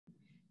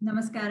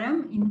നമസ്കാരം.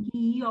 എനിക്ക്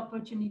ഈ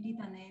ഓപ്പർച്യൂണിറ്റി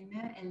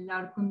തന്നതിന്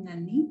എല്ലാവർക്കും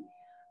നന്ദി.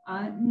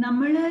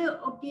 നമ്മള്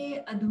ഒക്കെ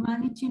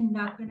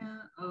അധ്വാനിച്ചുണ്ടാക്കുന്ന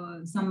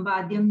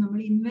സമ്പാദ്യം നമ്മൾ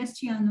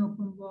ഇൻവെസ്റ്റ് ചെയ്യാൻ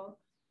നോക്കുമ്പോൾ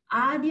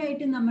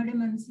ആദ്യമായിട്ട് നമ്മുടെ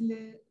മനസ്സിൽ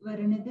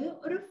വരുന്നത്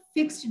ഒരു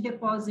ഫിക്സ്ഡ്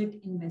ഡെപ്പോസിറ്റ്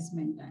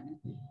ഇൻവെസ്റ്റ്മെന്റ് ആണ്.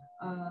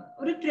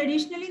 ഒരു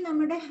ട്രഡീഷണലി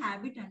നമ്മുടെ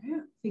ഹാബിറ്റ് ആണ്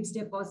ഫിക്സ്ഡ്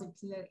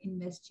ഡെപ്പോസിറ്റ്സിൽ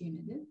ഇൻവെസ്റ്റ്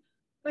ചെയ്യുന്നത്.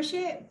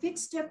 പക്ഷേ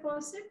ഫിക്സ്ഡ്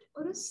ഡെപ്പോസിറ്റ്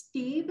ഒരു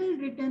സ്റ്റേബിൾ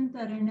റിട്ടേൺ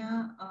തരുന്ന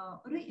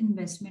ഒരു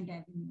ഇൻവെസ്റ്റ്മെന്റ്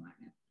ആവന്യൂ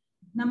ആണ്.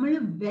 നമ്മൾ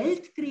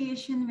വെൽത്ത്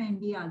ക്രിയേഷൻ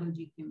വേണ്ടി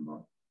ആലോചിക്കുമ്പോൾ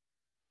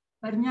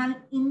പറഞ്ഞാൽ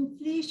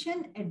ഇൻഫ്ലേഷൻ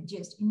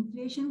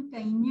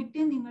കഴിഞ്ഞിട്ട്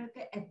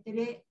നിങ്ങൾക്ക് എത്ര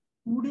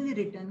കൂടുതൽ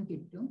റിട്ടേൺ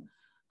കിട്ടും,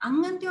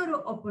 അങ്ങനത്തെ ഒരു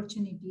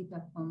ഓപ്പർച്യൂണിറ്റി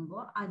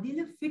തപ്പുമ്പോൾ അതിൽ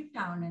ഫിറ്റ്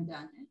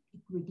ആവുന്നതാണ്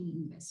ഇക്വിറ്റി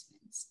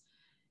ഇൻവെസ്റ്റ്മെന്റ്സ്.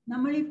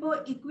 നമ്മളിപ്പോ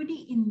ഇക്വിറ്റി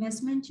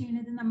ഇൻവെസ്റ്റ്മെന്റ്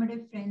ചെയ്യുന്നത് നമ്മുടെ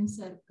ഫ്രണ്ട്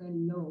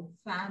സർക്കിളിലോ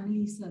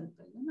ഫാമിലി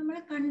സർക്കിളിലോ നമ്മൾ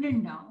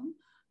കണ്ടിട്ടുണ്ടാവും.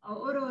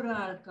 ഓരോരോ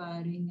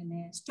ആൾക്കാർ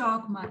ഇങ്ങനെ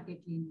സ്റ്റോക്ക്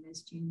മാർക്കറ്റിൽ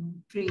ഇൻവെസ്റ്റ് ചെയ്യുന്നു,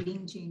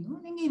 ട്രേഡിങ് ചെയ്യുന്നു,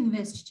 അല്ലെങ്കിൽ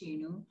ഇൻവെസ്റ്റ്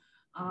ചെയ്യുന്നു,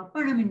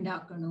 പണം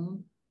ഉണ്ടാക്കണു,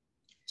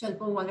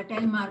 ചിലപ്പോൾ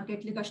വോളറ്റൈൽ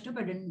മാർക്കറ്റിൽ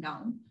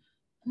കഷ്ടപ്പെടുന്നുണ്ടാവും.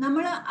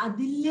 നമ്മൾ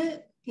അതിൽ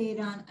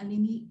കയറാൻ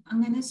അല്ലെങ്കിൽ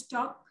അങ്ങനെ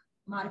സ്റ്റോക്ക്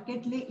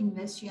മാർക്കറ്റിൽ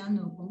ഇൻവെസ്റ്റ് ചെയ്യാൻ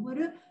നോക്കുമ്പോൾ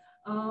ഒരു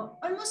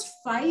ഓൾമോസ്റ്റ്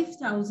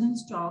 5000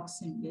 സ്റ്റോക്സ്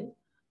ഉണ്ട്.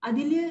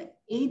 അതിൽ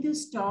ഏത്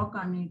സ്റ്റോക്ക്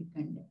ആണ്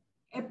എടുക്കേണ്ടത്,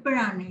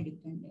 എപ്പോഴാണ്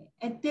എടുക്കേണ്ടത്,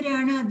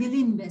 എത്രയാണ് അതിൽ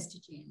ഇൻവെസ്റ്റ്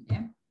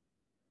ചെയ്യേണ്ടത്,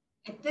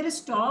 എത്ര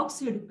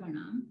സ്റ്റോക്സ്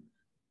എടുക്കണം,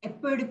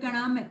 എപ്പോ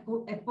എടുക്കണം,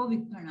 എപ്പോ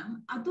വിൽക്കണം,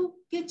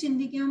 അതൊക്കെ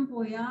ചിന്തിക്കാൻ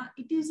പോയാൽ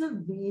it is A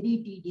very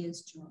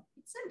tedious job.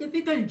 It's A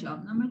difficult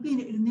job. നമ്മൾക്ക്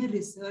ഇരുന്ന്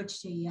റിസർച്ച്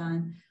ചെയ്യാൻ,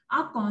 ആ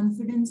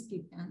കോൺഫിഡൻസ്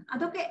കിട്ടാൻ,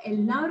 അതൊക്കെ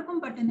എല്ലാവർക്കും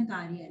പറ്റുന്ന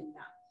കാര്യമല്ല.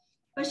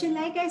 പക്ഷെ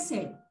like I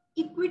said,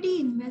 equity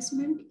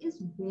investment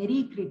is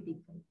very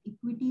critical.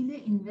 ഇക്വിറ്റിയിൽ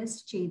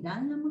invest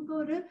ചെയ്താൽ നമുക്ക്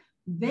ഒരു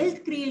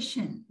wealth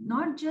creation,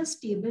 not just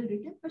stable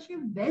return, പക്ഷെ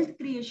വെൽത്ത്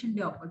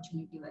ക്രിയേഷന്റെ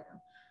ഓപ്പർച്യൂണിറ്റി വരും.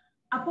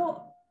 അപ്പോ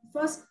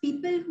for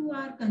people who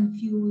are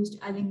confused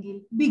അല്ലെങ്കിൽ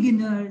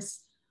beginners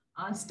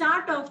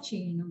start off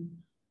ചെയ്യണം,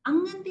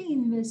 അങ്ങനത്തെ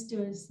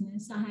ഇൻവെസ്റ്റേഴ്സിനെ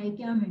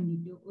സഹായിക്കാൻ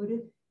വേണ്ടിയിട്ട് ഒരു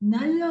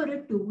നല്ലൊരു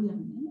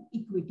ടൂളാണ്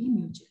ഇക്വിറ്റി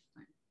മ്യൂച്വൽ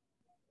ഫണ്ട്.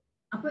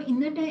 അപ്പൊ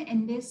ഇന്നത്തെ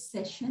എൻ്റെ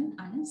സെഷൻ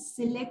ആണ്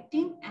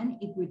selecting and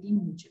equity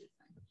mutual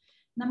fund.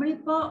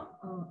 നമ്മളിപ്പോ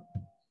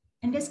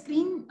എൻ്റെ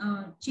സ്ക്രീൻ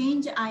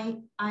ചേഞ്ച്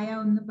ആയ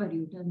ഒന്ന്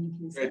പറയൂട്ടോ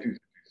നിഖിൽ?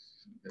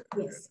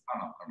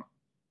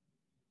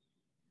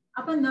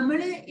 അപ്പൊ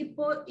നമ്മള്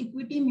ഇപ്പോ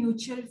ഇക്വിറ്റി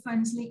മ്യൂച്വൽ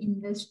ഫണ്ട്സിൽ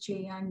ഇൻവെസ്റ്റ്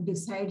ചെയ്യാൻ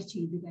ഡിസൈഡ്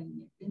ചെയ്ത്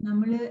കഴിഞ്ഞിട്ട്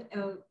നമ്മള്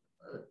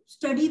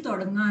സ്റ്റഡി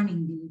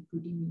തുടങ്ങുകയാണെങ്കിൽ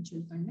ഇക്വിറ്റി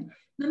മ്യൂച്വൽ ഫണ്ട്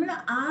നമ്മൾ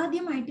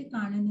ആദ്യമായിട്ട്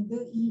കാണുന്നത്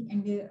ഈ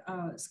എൻ്റെ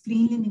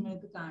സ്ക്രീനിൽ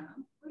നിങ്ങൾക്ക് കാണാം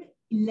ഒരു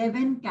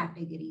 11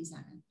 കാറ്റഗറീസ്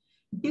ആണ്.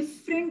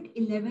 Different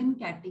 11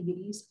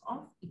 categories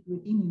of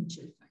equity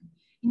mutual fund.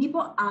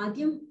 ഇനിയിപ്പോ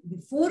ആദ്യം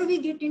before we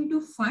get in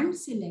to fund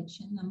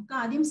സിലെക്ഷൻ നമുക്ക്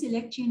ആദ്യം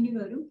സിലക്ട് ചെയ്യേണ്ടി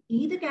വരും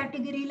ഏത്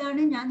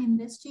കാറ്റഗറിയിലാണ് ഞാൻ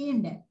ഇൻവെസ്റ്റ്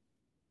ചെയ്യേണ്ടത്.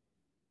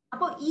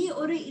 അപ്പോൾ ഈ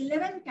ഒരു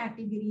 11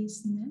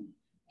 കാറ്റഗറീസിന്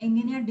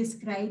എങ്ങനെയാ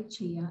ഡിസ്ക്രൈബ്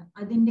ചെയ്യുക,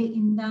 അതിൻ്റെ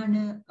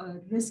എന്താണ്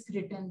risk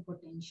return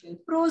potential,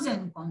 pros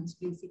and cons,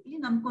 basically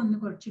നമുക്കൊന്ന്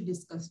കുറച്ച്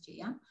ഡിസ്കസ്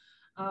ചെയ്യാം.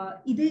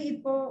 ഇത്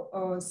ഇപ്പോ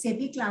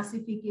സെബി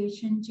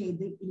ക്ലാസിഫിക്കേഷൻ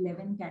ചെയ്ത്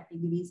 11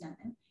 കാറ്റഗറീസ്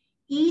ആണ്.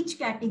 ഈച്ച്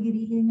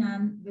കാറ്റഗറിയിൽ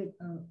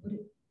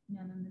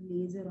ഞാനൊന്ന്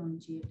ലേസർ ഓൺ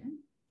ചെയ്യട്ടെ.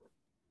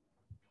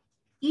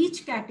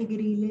 ഈച്ച്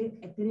കാറ്റഗറിയിൽ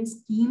എത്ര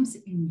സ്കീംസ്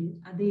ഉണ്ട്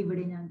അത്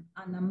ഇവിടെ ഞാൻ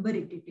ആ നമ്പർ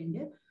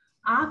ഇട്ടിട്ടുണ്ട്.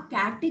 ആ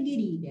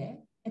കാറ്റഗറിയുടെ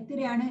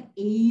എത്രയാണ്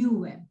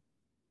AUM,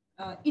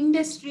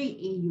 industry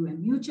AUM,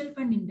 mutual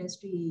fund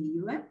industry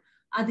AUM,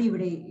 അത്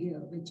ഇവിടെ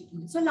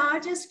വെച്ചിട്ടുണ്ട്. So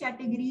largest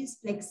category is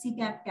flexi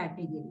cap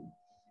category.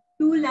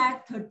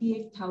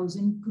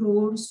 2,38,000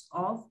 crores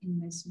of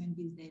investment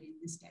is there in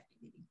this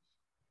category.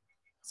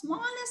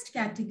 Smallest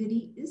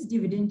category is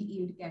dividend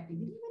yield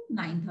category with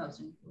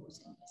 9,000 crores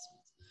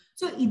investments.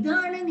 So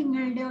ഇതാണ്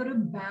നിങ്ങളുടെ ഒരു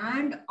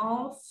band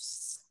of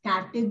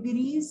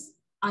categories.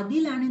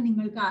 അതിലാണ്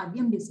നിങ്ങൾക്ക്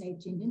ആദ്യം decide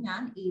ചെയ്യേണ്ടത്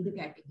ഞാൻ ഏത്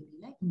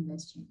കാറ്റഗറിയിലാണ്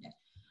ഇൻവെസ്റ്റ് ചെയ്യേണ്ടത്.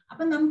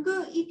 അപ്പൊ നമുക്ക്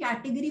ഈ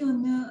കാറ്റഗറി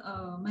ഒന്ന്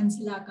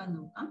മനസ്സിലാക്കാൻ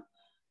നോക്കാം.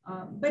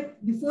 But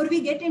before we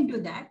get in to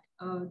that,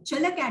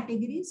 ചില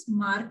categories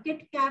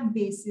market cap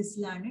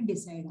ബേസിസിലാണ്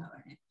decide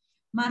ആവണേ.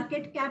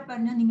 Market cap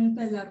പറഞ്ഞാൽ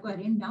നിങ്ങൾക്ക് എല്ലാവർക്കും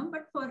അറിയണ്ടാവും.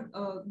 But for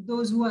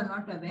those who are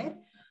not aware,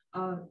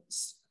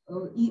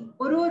 ഈ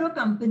ഓരോരോ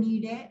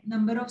കമ്പനിയുടെ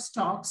നമ്പർ ഓഫ്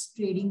സ്റ്റോക്സ്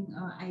ട്രേഡിംഗ്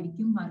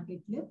ആയിരിക്കും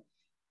മാർക്കറ്റിൽ.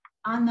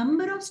 ആ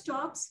number of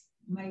Stokes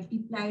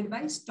multiplied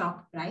by stock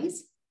price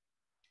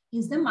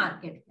is the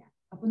market cap.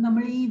 അപ്പോൾ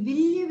നമ്മൾ ഈ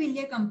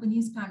വലിയ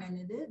കമ്പനീസ്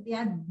കാണുന്നത് they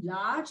are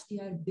large, they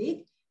are big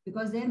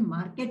because their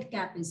market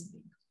cap is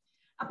big.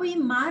 അപ്പോൾ ഈ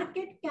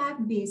മാർക്കറ്റ്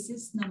ക്യാപ്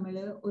ബേസിസ് നമ്മൾ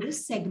ഒരു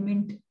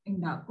സെഗ്മെന്റ്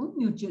ഉണ്ടാക്കും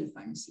mutual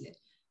ഫണ്ട്സിൽ.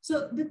 So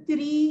the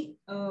 3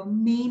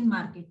 main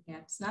market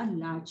caps are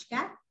large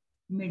cap,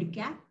 mid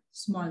cap,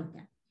 small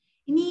cap.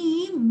 ഇനി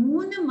ഈ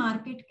 3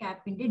 മാർക്കറ്റ്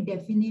ക്യാപ്പിന്റെ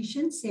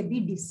ഡെഫിനേഷൻ സെബി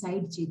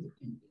ഡിസൈഡ്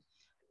ചെയ്തിട്ടുണ്ട്.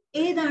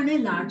 ഏതാണ്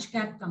large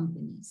cap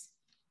companies?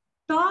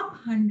 Top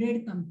 100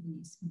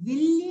 companies,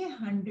 വലിയ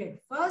 100,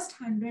 ഫസ്റ്റ്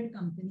 100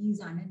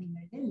 കമ്പനീസ് ആണ്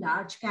നിങ്ങളുടെ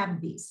large cap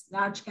base,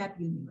 large cap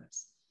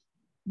universe.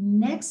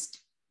 Next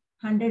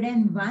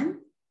 101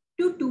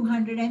 to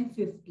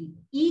 250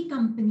 ഈ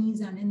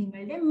companies ആണ്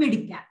നിങ്ങളുടെ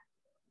മിഡ് ക്യാപ്.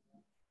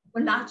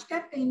 large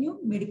cap കഴിഞ്ഞു,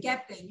 mid cap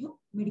കഴിഞ്ഞു.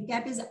 Mid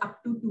cap is up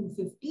to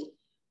 250.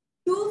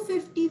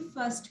 250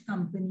 first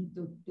company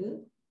തൊട്ട്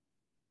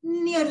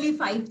nearly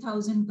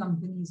 5,000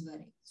 companies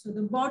വരെ. So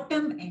the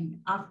bottom end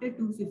after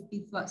 250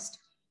 first,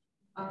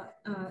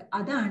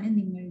 അതാണ്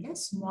നിങ്ങളുടെ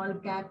small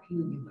cap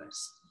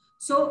universe.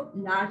 So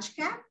large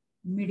cap,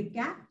 mid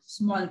cap,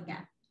 small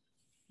cap.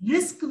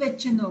 Risk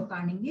വെച്ച്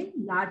നോക്കുകയാണെങ്കിൽ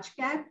large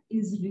cap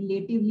is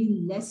relatively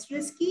less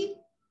risky,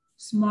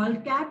 small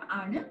cap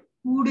ആണ്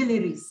കൂടുതൽ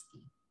risky.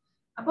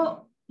 അപ്പോൾ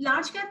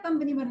large cap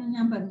company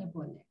ഞാൻ പറഞ്ഞ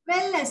പോലെ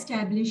വെൽ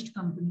എസ്റ്റാബ്ലിഷ്ഡ്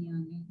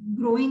കമ്പനിയാണ്,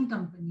 ഗ്രോയിങ്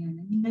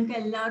കമ്പനിയാണ്, നിങ്ങൾക്ക്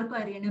എല്ലാവർക്കും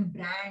അറിയണ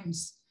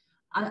ബ്രാൻഡ്സ്,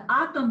 ആ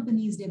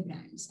കമ്പനീസിന്റെ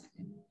ബ്രാൻഡ്സ്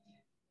ആണ്.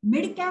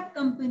 മിഡ് ക്യാപ്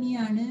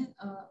കമ്പനിയാണ്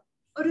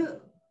ഒരു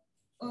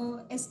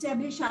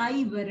എസ്റ്റാബ്ലിഷ്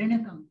ആയി വരണ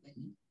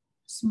company.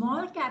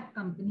 Small cap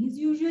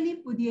companies usually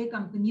പുതിയ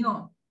കമ്പനിയോ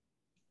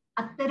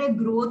അത്ര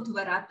ഗ്രോത്ത്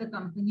വരാത്ത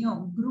കമ്പനിയോ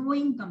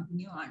ഗ്രോയിങ്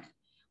കമ്പനിയോ ആണ്.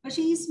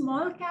 പക്ഷെ ഈ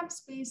സ്മോൾ ക്യാപ്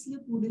സ്പേസിൽ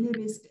കൂടുതൽ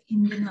റിസ്ക്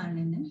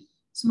എന്തിനാണെന്ന്,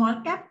 small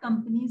cap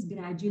companies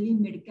gradually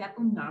mid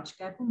ക്യാപ്പും large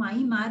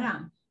ക്യാപ്പുമായി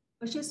മാറാം.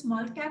 പക്ഷെ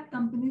സ്മോൾ ക്യാപ്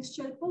കമ്പനീസ്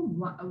ചിലപ്പോൾ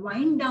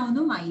വൈൻഡ്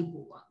ഡൗണും ആയി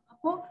പോവാം.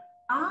 അപ്പോൾ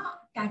ആ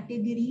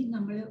കാറ്റഗറി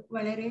നമ്മൾ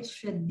വളരെ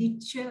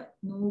ശ്രദ്ധിച്ച്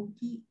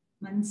നോക്കി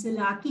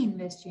മനസ്സിലാക്കി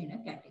ഇൻവെസ്റ്റ് ചെയ്യുന്ന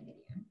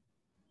കാറ്റഗറിയാണ്.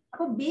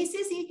 അപ്പോൾ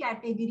ബേസിസ് ഈ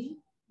കാറ്റഗറി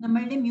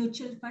നമ്മളുടെ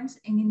മ്യൂച്വൽ ഫണ്ട്സ്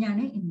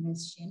എങ്ങനെയാണ്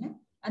ഇൻവെസ്റ്റ് ചെയ്യുന്നത്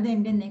അത്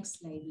എൻ്റെ നെക്സ്റ്റ്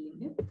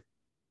സ്ലൈഡിലുണ്ട്.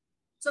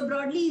 സോ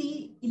ബ്രോഡ്ലി ഈ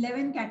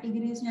 11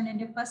 കാറ്റഗറീസ് ഞാൻ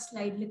എൻ്റെ ഫസ്റ്റ്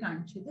സ്ലൈഡിൽ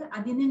കാണിച്ചത്.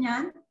 അതിന്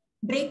ഞാൻ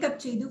ബ്രേക്കപ്പ്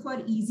ചെയ്തു four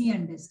easy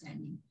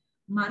understanding.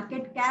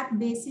 Market cap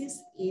basis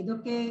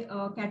ഏതൊക്കെ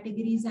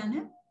കാറ്റഗറീസ് ആണ്,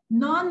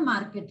 നോൺ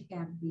മാർക്കറ്റ്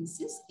ക്യാപ്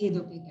ബേസിസ്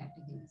ഏതൊക്കെ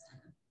കാറ്റഗറീസ്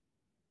ആണ്.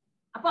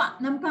 അപ്പൊ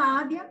നമുക്ക്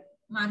ആദ്യം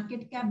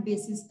മാർക്കറ്റ് ക്യാപ്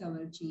ബേസിസ്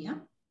കവർ ചെയ്യാം.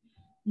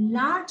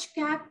 ലാർജ്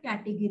ക്യാപ്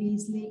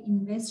കാറ്റഗറീസിൽ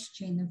ഇൻവെസ്റ്റ്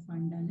ചെയ്യുന്ന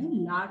ഫണ്ടാണ്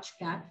ലാർജ്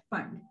ക്യാപ്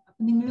ഫണ്ട്. അപ്പൊ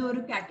നിങ്ങൾ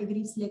ഒരു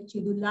കാറ്റഗറി സെലക്ട്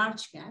ചെയ്തു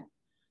ലാർജ് ക്യാപ്,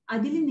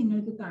 അതിൽ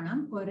നിങ്ങൾക്ക് കാണാം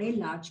കുറെ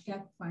large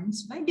cap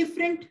funds by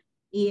different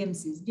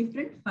AMCs,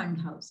 different fund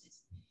houses.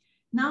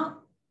 Now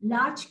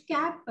large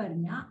cap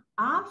പറഞ്ഞ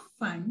ആ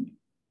fund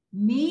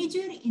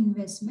major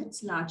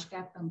investments large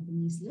cap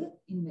കമ്പനീസിൽ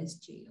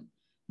invest ചെയ്യും.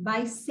 By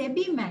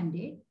SEBI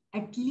mandate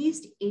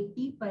at least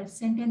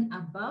 80% and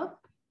above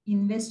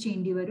invest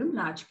ചെയ്യേണ്ടി വരും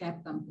ലാർജ് ക്യാപ്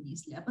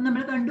കമ്പനീസിൽ. അപ്പൊ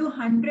നമ്മൾ കണ്ടു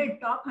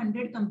ടോപ്പ്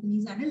 100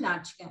 കമ്പനീസ് ആണ്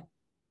ലാർജ് ക്യാപ്.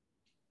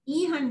 ഈ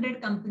 100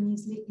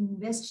 കമ്പനീസിൽ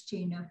ഇൻവെസ്റ്റ്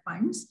ചെയ്യുന്ന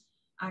ഫണ്ട്സ്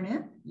ആണ്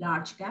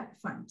ലാർജ് ക്യാപ്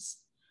ഫണ്ട്സ്.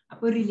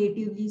 അപ്പോൾ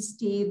relatively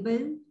stable,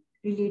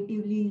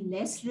 relatively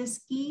less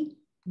risky,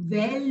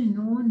 well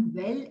known,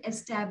 well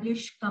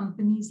established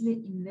companies le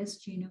invest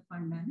cheyna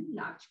fund aanu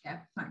large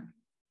cap fund.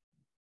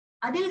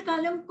 adil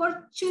kalam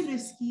korchu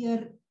riskier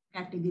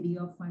category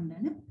of fund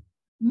aanu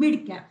mid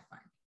cap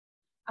fund.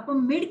 appo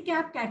mid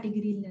cap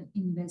category il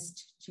invest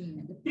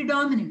cheyna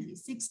predominantly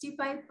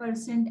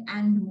 65%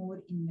 and more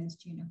invest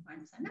cheyna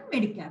funds aanu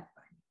mid cap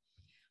fund.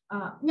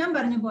 njan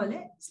paranja pole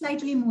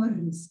slightly more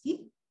risky.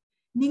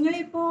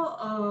 നിങ്ങളിപ്പോ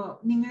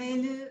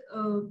നിങ്ങളിൽ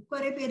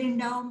കുറെ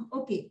പേരുണ്ടാവും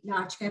okay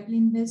large ക്യാപ്പിൽ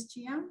invest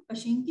ചെയ്യാം,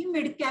 പക്ഷെ എനിക്ക്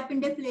mid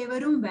ക്യാപ്പിന്റെ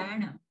ഫ്ലേവറും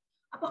വേണം.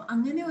 അപ്പൊ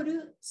അങ്ങനെ ഒരു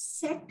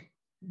സെറ്റ്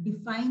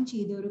ഡിഫൈൻ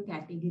ചെയ്ത ഒരു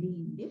കാറ്റഗറി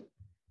ഉണ്ട്,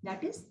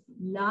 that is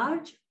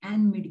large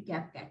and mid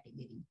cap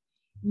category.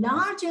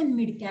 Large and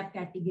mid cap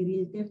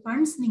കാറ്റഗറിയിലത്തെ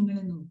funds നിങ്ങൾ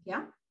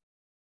നോക്കിയാൽ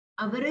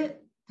അവര്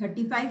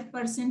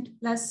 35%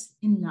 plus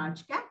in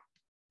large cap,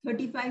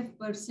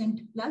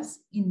 35% plus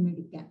in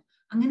mid cap.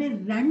 അങ്ങനെ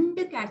രണ്ട്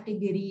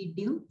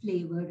കാറ്റഗറിയുടെയും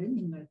ഫ്ലേവർ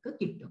നിങ്ങൾക്ക്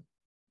കിട്ടും.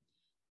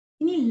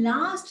 ഇനി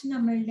ലാസ്റ്റ്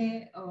നമ്മളുടെ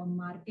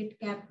മാർക്കറ്റ്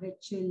ക്യാപ്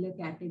വെച്ചുള്ള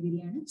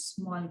കാറ്റഗറിയാണ്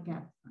സ്മോൾ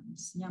ക്യാപ്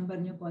ഫണ്ട്സ്. ഞാൻ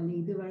പറഞ്ഞ പോലെ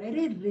ഇത്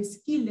വളരെ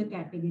റിസ്കി ഉള്ള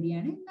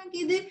കാറ്റഗറിയാണ്. എന്നാൽ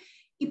ഇത്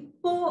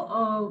ഇപ്പോ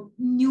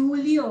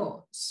ന്യൂലിയോ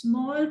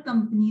സ്മോൾ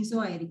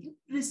കമ്പനീസോ ആയിരിക്കും,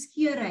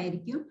 റിസ്കിയർ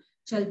ആയിരിക്കും.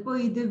 ചിലപ്പോൾ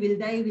ഇത്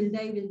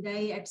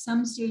വിൽതായി at some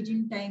stage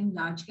in time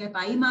large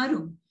cap ആയി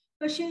മാറും.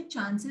 പക്ഷെ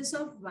chances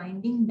of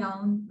winding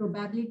down,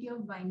 പ്രൊബാബിലിറ്റി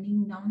of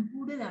winding down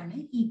കൂടുതലാണ്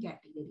ഈ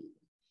കാറ്റഗറിയിൽ.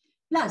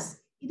 പ്ലസ്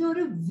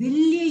ഇതൊരു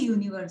വലിയ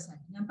യൂണിവേഴ്സ്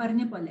ആണ്. ഞാൻ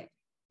പറഞ്ഞ പോലെ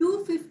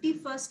 250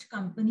 ഫസ്റ്റ്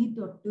കമ്പനി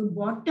തൊട്ട്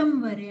ബോട്ടം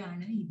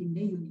വരെയാണ്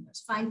ഇതിന്റെ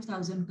യൂണിവേഴ്സ്,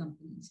 5,000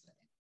 കമ്പനീസ്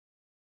വരെ.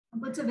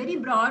 അപ്പോൾ it's A very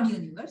broad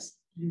universe,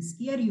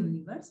 riskier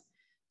universe.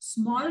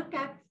 Small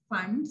cap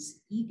funds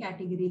ഈ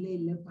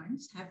കാറ്റഗറിയിലുള്ള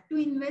funds have to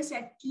invest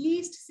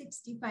at least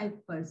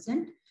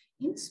 65%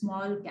 in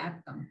small cap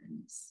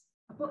companies.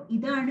 അപ്പോൾ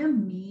ഇതാണ്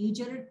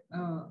major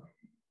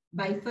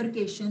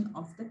bifurcation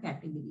of the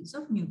categories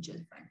of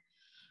mutual fund.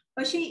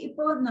 പക്ഷെ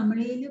ഇപ്പോൾ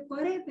നമ്മളിൽ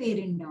കുറെ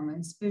പേരുണ്ടാവും,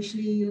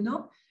 എസ്പെഷ്യലി യുനോ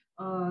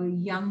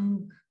യങ്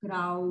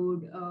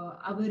ക്രൗഡ്,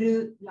 അവര്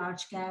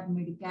large cap,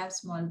 mid cap,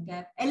 small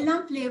cap എല്ലാ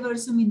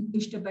ഫ്ലേവേഴ്സും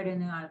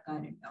ഇഷ്ടപ്പെടുന്ന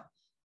ആൾക്കാരുണ്ടാവും.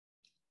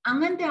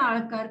 അങ്ങനത്തെ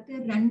ആൾക്കാർക്ക്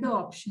രണ്ട്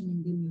ഓപ്ഷൻ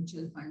ഉണ്ട്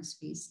മ്യൂച്വൽ ഫണ്ട്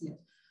സ്പേസിൽ.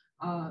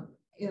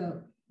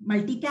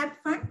 മൾട്ടി ക്യാപ്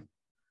ഫണ്ട്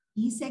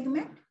ഈ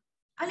സെഗ്മെന്റ്,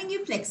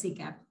 അല്ലെങ്കിൽ ഫ്ലെക്സി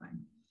ക്യാപ്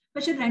ഫണ്ട്.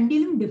 പക്ഷെ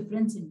രണ്ടിലും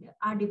ഡിഫറൻസ് ഉണ്ട്.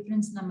 ആ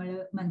ഡിഫറൻസ് നമ്മൾ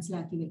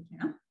മനസ്സിലാക്കി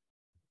വെക്കണം.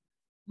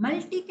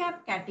 മൾട്ടി ക്യാപ്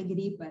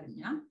കാറ്റഗറി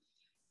പറഞ്ഞാൽ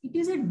it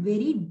is A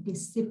very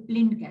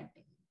disciplined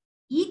category.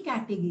 ഈ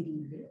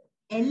കാറ്റഗറിയിൽ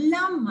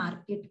എല്ലാ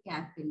മാർക്കറ്റ്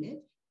ക്യാപ്പിൽ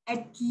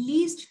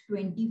അറ്റ്ലീസ്റ്റ്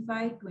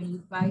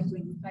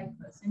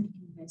 25%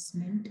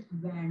 ഇൻവെസ്റ്റ്മെന്റ്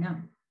വേണം.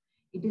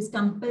 It is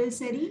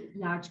compulsory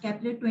large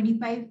cap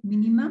 25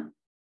 minimum,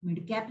 mid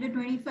cap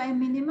 25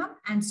 minimum,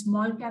 and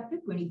small cap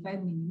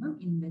 25 minimum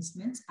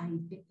investments.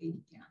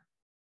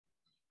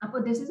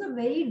 This is a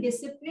very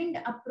disciplined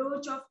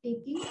approach of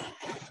taking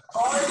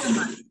all the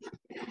money.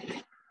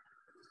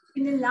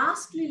 In the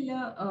last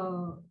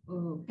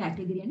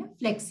category,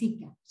 flexi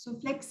cap. So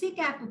flexi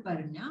cap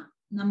parna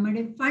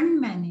nammade fund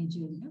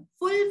manager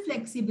full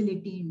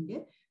flexibility inde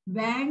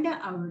vanda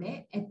avade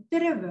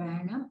etra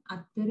venam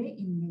athre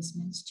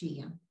investments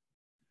cheyam.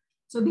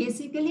 So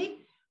basically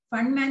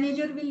fund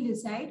manager will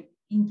decide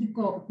inki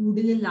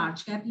koodile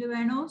large cap le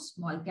veno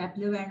small cap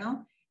le veno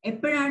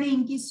eppozhana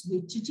inki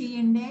switch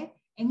cheyende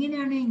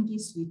enganeyana inki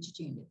switch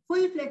cheyende.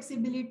 Full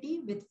flexibility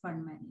with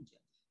fund manager.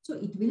 So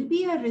it will be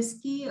a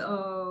risky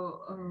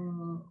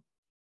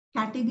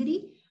category,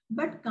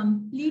 but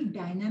complete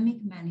dynamic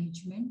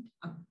management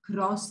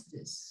across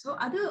this. So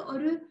other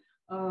or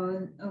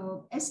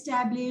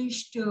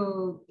established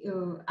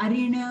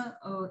arena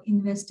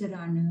investor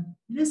ആണ്,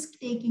 risk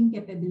taking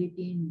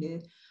capability ഉണ്ട്.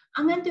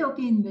 അങ്ങനത്തെ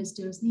ഒക്കെ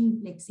ഇൻവെസ്റ്റേഴ്സിന് ഈ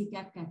flexi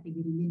cap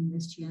കാറ്റഗറിയിൽ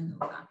invest ചെയ്യാൻ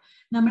നോക്കാം.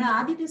 നമ്മൾ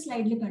ആദ്യത്തെ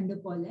സ്ലൈഡിൽ കണ്ട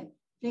പോലെ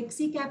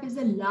flexi cap is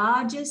the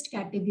largest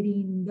category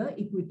in the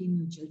equity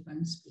mutual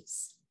fund space.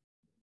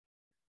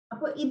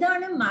 അപ്പോൾ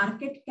ഇതാണ്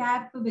മാർക്കറ്റ്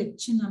ക്യാപ്പ്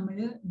വെച്ച് നമ്മൾ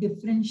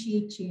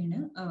ഡിഫറൻഷിയേറ്റ് ചെയ്യുന്ന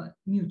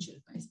mutual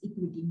funds,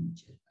 equity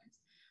mutual funds.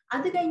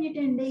 അത് കഴിഞ്ഞിട്ട്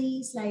എൻ്റെ ഈ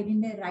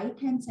സ്ലൈഡിന്റെ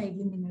റൈറ്റ് ഹാൻഡ്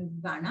സൈഡിൽ നിങ്ങൾക്ക്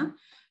കാണാം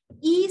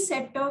ഈ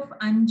സെറ്റ് ഓഫ്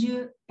 5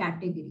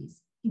 കാറ്റഗറീസ്.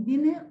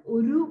 ഇതിന്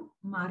ഒരു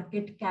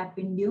മാർക്കറ്റ്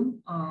ക്യാപ്പിന്റെയും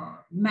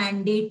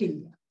മാൻഡേറ്റ്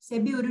ഇല്ല.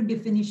 സെബി ഒരു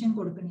ഡെഫിനിഷൻ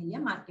കൊടുക്കണില്ല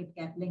മാർക്കറ്റ്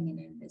ക്യാപ്പിൽ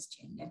എങ്ങനെ ഇൻവെസ്റ്റ്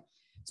ചെയ്യേണ്ടത്.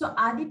 സോ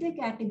ആദ്യത്തെ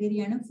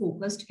കാറ്റഗറിയാണ്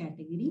ഫോക്കസ്ഡ്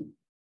കാറ്റഗറി.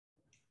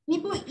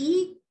 ഇനിയിപ്പോ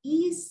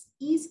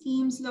ഈ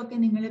സ്കീംസിലൊക്കെ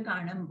നിങ്ങൾ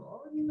കാണുമ്പോൾ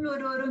നിങ്ങൾ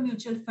ഓരോരോ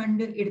മ്യൂച്വൽ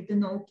ഫണ്ട് എടുത്ത്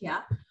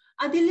നോക്കിയാൽ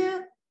അതില്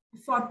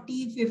 40,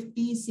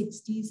 50,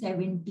 60,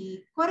 70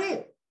 കുറെ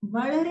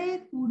വളരെ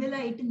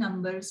കൂടുതലായിട്ട്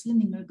നമ്പേഴ്സിൽ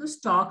നിങ്ങൾക്ക്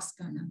സ്റ്റോക്സ്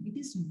കാണാം. It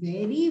is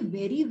very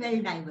very well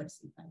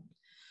diversified.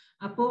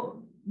 അപ്പോ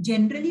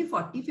generally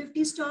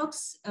 40-50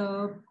 Stokes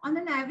on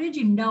an average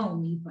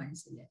ഉണ്ടാവും ഈ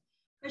ഫണ്ട്സിൽ.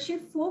 പക്ഷെ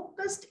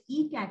ഫോക്കസ്ഡ് ഈ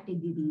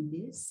കാറ്റഗറിയിൽ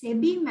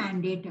സെബി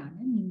മാൻഡേറ്റ് ആണ്,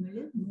 നിങ്ങൾ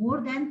മോർ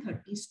ദാൻ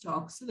 30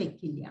 സ്റ്റോക്സ്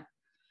വെക്കില്ല.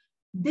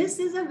 This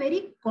is a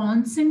very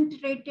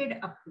concentrated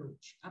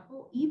approach. അപ്പോൾ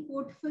ഈ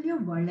പോർട്ട്ഫോളിയോ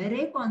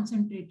വളരെ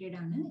കോൺസെൻട്രേറ്റഡ്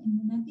ആണ്.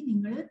 എന്നാക്കി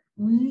നിങ്ങൾ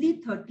ഓൺലി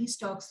 30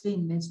 സ്റ്റോക്സിൽ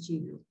ഇൻവെസ്റ്റ്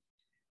ചെയ്യൂ.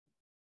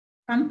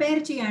 കമ്പയർ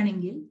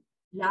ചെയ്യുകയാണെങ്കിൽ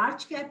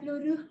ലാർജ് ക്യാപ്പിൽ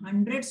ഒരു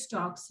 100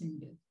 സ്റ്റോക്സ്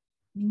ഉണ്ട്.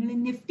 നിങ്ങൾ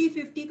നിഫ്റ്റി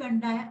 50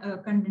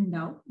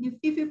 കണ്ടിട്ടുണ്ടാവും.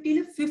 നിഫ്റ്റി 50ൽ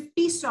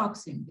 50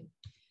 സ്റ്റോക്സ് ഉണ്ട്.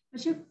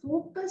 പക്ഷെ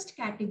ഫോക്കസ്ഡ്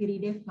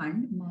കാറ്റഗറിയുടെ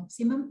ഫണ്ട്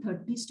മാക്സിമം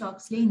 30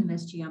 സ്റ്റോക്സിലേ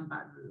ഇൻവെസ്റ്റ് ചെയ്യാൻ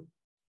പാടുള്ളൂ.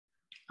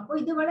 അപ്പോൾ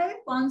ഇത് വളരെ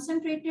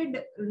കോൺസെൻട്രേറ്റഡ്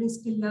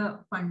റിസ്ക് ഉള്ള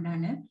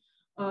ഫണ്ടാണ്.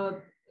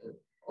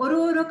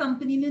 ഓരോരോ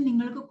കമ്പനിയിൽ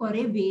നിങ്ങൾക്ക്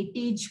കുറെ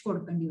വെയിറ്റേജ്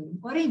കൊടുക്കേണ്ടി വരും,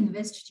 കുറെ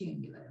ഇൻവെസ്റ്റ്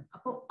ചെയ്യേണ്ടി വരും.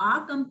 അപ്പോൾ ആ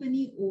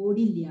കമ്പനി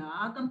ഓടില്ല,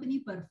 ആ കമ്പനി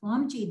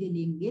പെർഫോം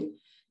ചെയ്തില്ലെങ്കിൽ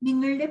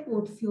നിങ്ങളുടെ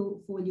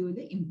പോർട്ട്ഫോളിയോയിൽ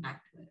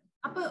ഇമ്പാക്ട് വരും.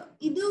 അപ്പൊ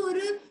ഇത്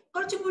ഒരു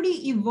കുറച്ചും കൂടി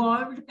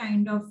evolved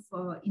kind of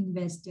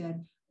investor,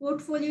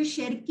 portfolio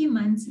ശരിക്കും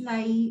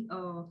മനസ്സിലായി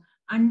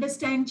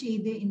അണ്ടർസ്റ്റാൻഡ്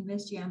ചെയ്ത്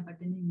ഇൻവെസ്റ്റ് ചെയ്യാൻ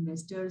പറ്റുന്ന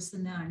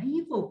ഇൻവെസ്റ്റേഴ്സിനാണ് ഈ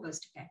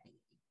ഫോക്കസ്ഡ് കാറ്റഗറി.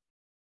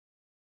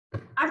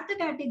 അടുത്ത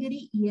കാറ്റഗറി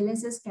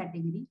ELSS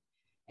കാറ്റഗറി.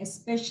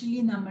 എസ്പെഷ്യലി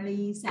നമ്മൾ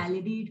ഈ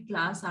സാലറീഡ്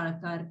ക്ലാസ്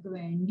ആൾക്കാർക്ക്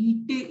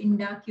വേണ്ടിയിട്ട്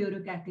ഉണ്ടാക്കിയ ഒരു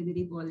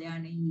കാറ്റഗറി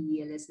പോലെയാണ് ഈ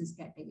ELSS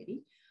category.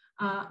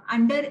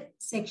 Under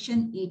section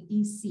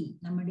 80C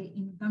നമ്മുടെ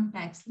ഇൻകം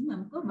ടാക്സിൽ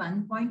നമുക്ക്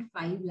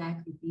 1.5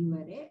 lakh rupee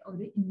വരെ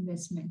ഒരു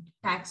ഇൻവെസ്റ്റ്മെന്റ്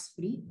ടാക്സ്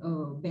ഫ്രീ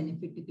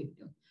ബെനിഫിറ്റ്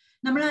കിട്ടും.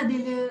 നമ്മൾ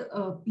അതിൽ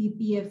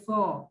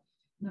PPFO,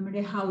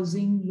 നമ്മുടെ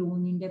ഹൗസിംഗ്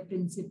ലോണിന്റെ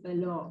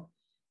പ്രിൻസിപ്പലോ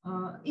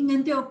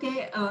ഇങ്ങനത്തെ ഒക്കെ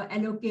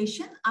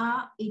അലോക്കേഷൻ ആ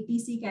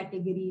 80C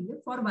കാറ്റഗറിയിൽ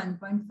ഫോർ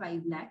 1.5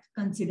 lakh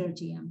കൺസിഡർ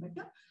ചെയ്യാൻ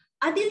പറ്റും.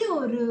 അതിൽ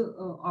ഒരു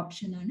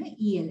ഓപ്ഷനാണ്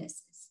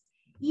ELSS.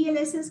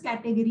 ELSS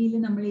കാറ്റഗറിയിൽ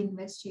നമ്മൾ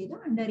ഇൻവെസ്റ്റ് ചെയ്ത്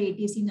അണ്ടർ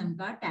 80C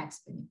നമുക്ക് ആ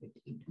ടാക്സ് ബെനിഫിറ്റ്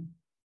കിട്ടും.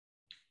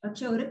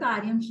 പക്ഷെ ഒരു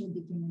കാര്യം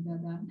ശ്രദ്ധിക്കുന്നത്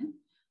അതാണ്,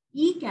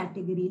 ഈ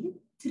കാറ്റഗറിയിൽ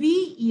 3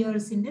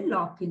 yearsന്റെ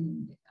ലോക്ക്-ഇൻ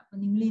ഉണ്ട്. അപ്പൊ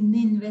നിങ്ങൾ ഇന്ന്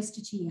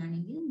ഇൻവെസ്റ്റ്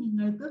ചെയ്യുകയാണെങ്കിൽ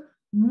നിങ്ങൾക്ക്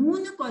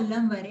 3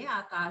 കൊല്ലം വരെ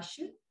ആ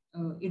കാശ്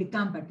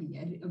എടുക്കാൻ പറ്റില്ല,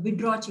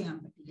 വിഡ്രോ ചെയ്യാൻ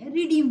പറ്റില്ല,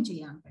 റിഡീം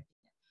ചെയ്യാൻ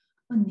പറ്റില്ല.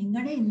 അപ്പൊ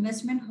നിങ്ങളുടെ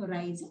ഇൻവെസ്റ്റ്മെന്റ്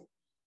ഹൊറൈസൺ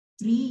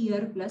 3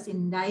 year പ്ലസ്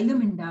എന്തായാലും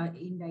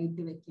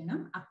ഉണ്ടായിട്ട് വെക്കണം.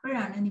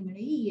 അപ്പോഴാണ് നിങ്ങൾ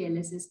ഈ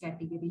ELSS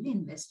കാറ്റഗറിയിൽ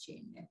ഇൻവെസ്റ്റ്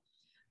ചെയ്യേണ്ടത്.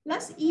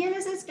 പ്ലസ്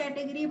ELSS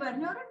കാറ്റഗറി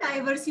പറഞ്ഞ ഒരു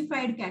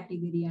ഡൈവേഴ്സിഫൈഡ്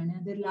കാറ്റഗറിയാണ്.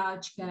 അത്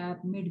large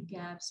cap, mid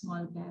cap,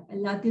 small cap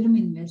എല്ലാത്തിലും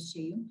ഇൻവെസ്റ്റ്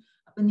ചെയ്യും.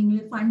 അപ്പൊ നിങ്ങൾ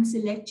ഫണ്ട്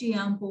സെലക്ട്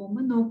ചെയ്യാൻ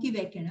പോകുമ്പോൾ നോക്കി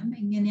വെക്കണം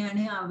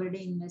എങ്ങനെയാണ് അവരുടെ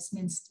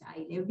ഇൻവെസ്റ്റ്മെന്റ്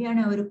സ്റ്റൈൽ,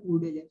 എവിടെയാണ് അവർ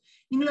കൂടുതൽ.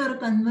 നിങ്ങൾ ഒരു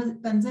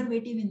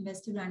കൺസർവേറ്റീവ്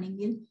ഇൻവെസ്റ്റർ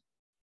ആണെങ്കിൽ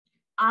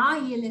ആ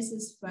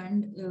ELSS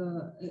ഫണ്ട്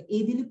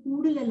ഏതിൽ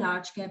കൂടുതൽ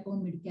ലാർജ് ക്യാപ്പോ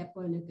മിഡ്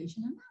ക്യാപ്പോ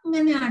അലൊക്കേഷൻ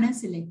അങ്ങനെയാണ്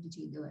സെലക്ട്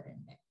ചെയ്ത്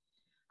വരേണ്ടത്.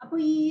 അപ്പോൾ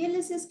ഈ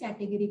ELSS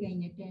കാറ്റഗറി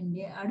കഴിഞ്ഞിട്ട്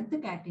എൻ്റെ അടുത്ത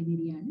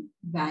കാറ്റഗറിയാണ്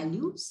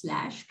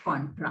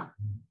വാല്യൂ/കോൺട്രാ.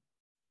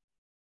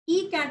 ഈ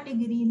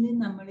കാറ്റഗറിയിൽ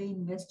നമ്മൾ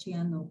ഇൻവെസ്റ്റ്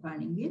ചെയ്യാൻ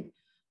നോക്കുകയാണെങ്കിൽ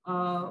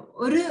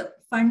ഒരു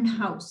ഫണ്ട്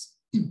ഹൗസ്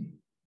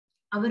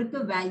അവർക്ക്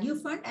വാല്യൂ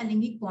ഫണ്ട്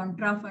അല്ലെങ്കിൽ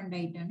കോൺട്രാ ഫണ്ട്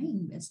ആയിട്ടാണ്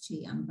ഇൻവെസ്റ്റ്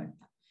ചെയ്യാൻ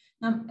പറ്റുക.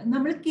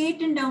 നമ്മൾ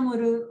കേട്ടിട്ടുണ്ടാവും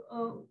ഒരു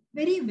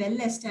വെരി വെൽ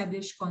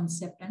എസ്റ്റാബ്ലിഷ്ഡ്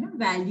കോൺസെപ്റ്റ് ആണ്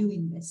value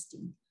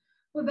investing.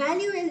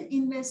 Value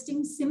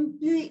investing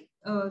simply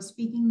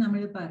speaking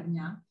നമ്മൾ പറഞ്ഞ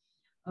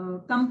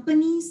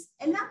കമ്പനീസ്,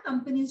 എല്ലാ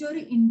കമ്പനീസും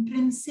ഒരു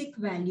ഇൻട്രിൻസിക്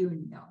വാല്യൂ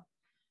ഉണ്ടാവും.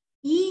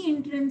 ഈ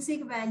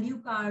ഇൻട്രിൻസിക്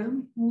വാല്യൂക്കാളും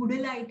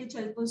കൂടുതലായിട്ട്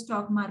ചിലപ്പോൾ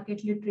സ്റ്റോക്ക്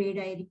മാർക്കറ്റിൽ ട്രേഡ്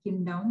ആയിരിക്കും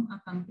ഉണ്ടാവും ആ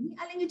കമ്പനി,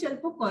 അല്ലെങ്കിൽ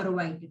ചിലപ്പോൾ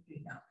കുറവായിട്ട്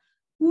ട്രേഡ് ആവും.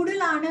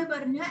 കൂടുതലാണ്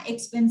പറഞ്ഞാൽ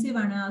എക്സ്പെൻസീവ്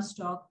ആണ് ആ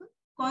സ്റ്റോക്ക്,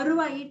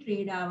 കുറവായി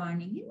ട്രേഡ്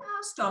ആവുകയാണെങ്കിൽ ആ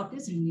സ്റ്റോക്ക്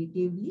ഇസ്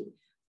റിലേറ്റീവ്ലി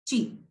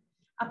ചീപ്പ്.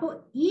 അപ്പോൾ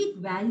ഈ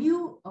വാല്യൂ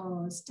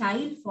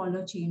സ്റ്റൈൽ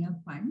ഫോളോ ചെയ്യുന്ന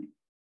fund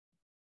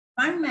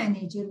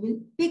manager will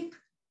pick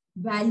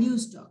value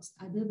Stokes.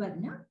 അത്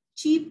പറഞ്ഞാൽ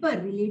ചീപ്പർ,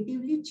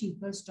 റിലേറ്റീവ്ലി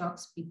ചീപ്പർ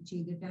സ്റ്റോക്സ് പിക്ക്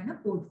ചെയ്തിട്ടാണ്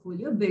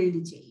പോർട്ട്ഫോളിയോ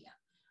ബിൽഡ് ചെയ്യുക.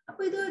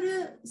 അപ്പൊ ഇതൊരു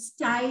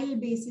style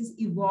basis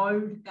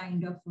evolved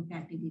kind of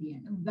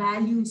കാറ്റഗറിയാണ്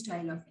value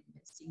style of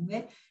investing,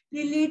 where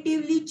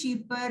relatively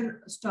cheaper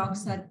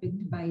stocks are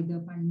picked by the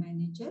fund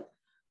manager,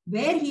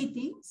 where he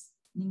thinks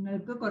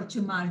നിങ്ങൾക്ക് കുറച്ച്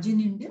margin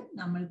ഉണ്ട്,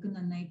 നമ്മൾക്ക്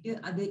നന്നായിട്ട്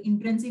അത്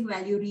ഇൻട്രിൻസിക്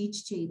വാല്യൂ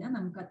റീച്ച് ചെയ്താൽ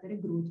നമുക്ക് അത്ര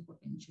ഗ്രോത്ത്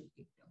പൊട്ടൻഷ്യൽ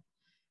കിട്ടും.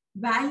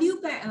 വാല്യൂ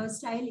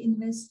സ്റ്റൈൽ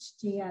ഇൻവെസ്റ്റ്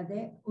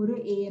ചെയ്യാതെ ഒരു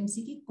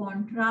AMCക്ക്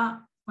കോൺട്രാ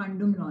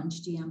ഫണ്ടും ലോഞ്ച്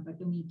ചെയ്യാൻ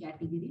പറ്റും ഈ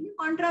കാറ്റഗറിയിൽ.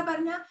 കോൺട്രാ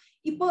പറഞ്ഞാൽ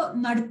ഇപ്പോ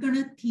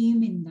നടക്കുന്ന തീം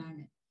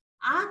എന്താണ്,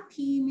 ആ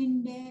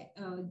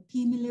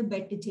തീമിൽ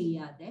ബെറ്റ്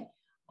ചെയ്യാതെ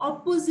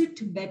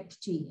ഓപ്പോസിറ്റ് ബെറ്റ്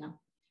ചെയ്യാം.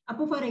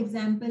 അപ്പൊ ഫോർ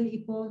എക്സാമ്പിൾ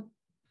ഇപ്പോ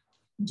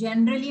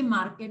ജനറലി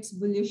മാർക്കറ്റ്സ്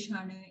ബുള്ളിഷ്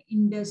ആണ്,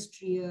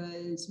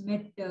 ഇൻഡസ്ട്രിയൽസ്,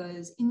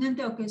 മെറ്റൽസ്,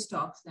 ഇങ്ങനത്തെ ഒക്കെ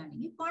സ്റ്റോക്സ്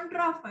ആണെങ്കിൽ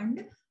കോൺട്രാ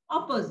ഫണ്ട്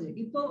ഓപ്പോസിറ്റ്,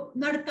 ഇപ്പോ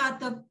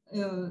നടക്കാത്ത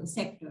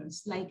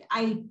sectors like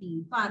IT,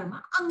 pharma,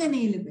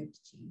 അങ്ങനെയിൽ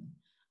bet ചെയ്യും.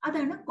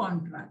 അതാണ്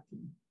കോൺട്രാ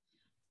തീം.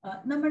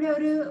 നമ്മുടെ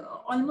ഒരു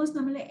ഓൾമോസ്റ്റ്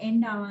നമ്മൾ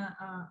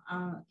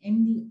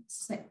എൻഡ്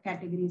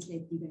കാറ്റഗറീസിൽ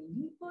എത്തി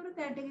കഴിഞ്ഞു. ഇപ്പോൾ ഒരു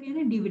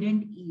കാറ്റഗറിയാണ്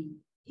dividend yield.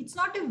 It's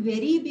not A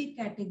very big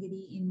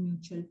category in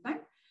mutual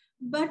fund,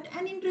 but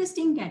an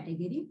interesting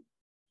category.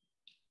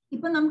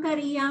 ഇപ്പൊ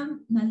നമുക്കറിയാം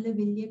നല്ല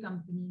വലിയ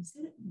കമ്പനീസ്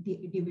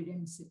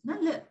ഡിവിഡൻസ്,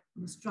 നല്ല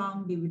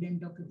സ്ട്രോങ്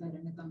ഡിവിഡൻഡ് ഒക്കെ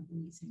തരുന്ന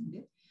കമ്പനീസ് ഉണ്ട്,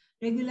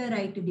 റെഗുലർ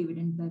ആയിട്ട്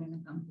ഡിവിഡൻഡ് തരുന്ന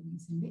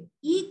കമ്പനീസ് ഉണ്ട്.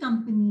 ഈ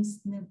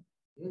കമ്പനീസിന്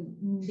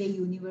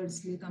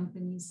യൂണിവേഴ്സിൽ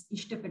കമ്പനീസ്,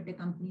 ഇഷ്ടപ്പെട്ട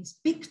കമ്പനീസ്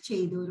പിക്ക്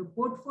ചെയ്ത് ഒരു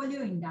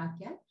പോർട്ട്ഫോളിയോ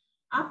ഉണ്ടാക്കിയാൽ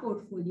ആ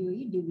പോർട്ട്ഫോളിയോ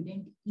ഈ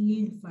ഡിവിഡൻഡ്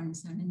ഈൽഡ്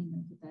ഫണ്ട്സ് ആണ്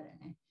നിങ്ങൾക്ക്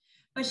തരണേ.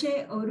 പക്ഷെ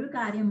ഒരു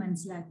കാര്യം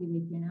മനസ്സിലാക്കി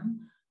വെക്കണം,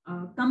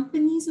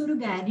 കമ്പനീസ് ഒരു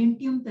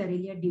ഗ്യാരണ്ടിയും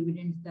തരില്ല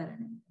ഡിവിഡൻഡ്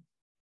തരണം.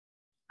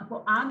 അപ്പോൾ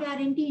ആ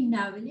ഗ്യാരണ്ടി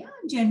ഉണ്ടാവില്ല.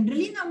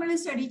 ജനറലി നമ്മൾ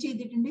സ്റ്റഡി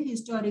ചെയ്തിട്ടുണ്ട്,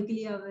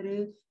 ഹിസ്റ്റോറിക്കലി അവർ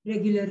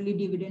റെഗുലർലി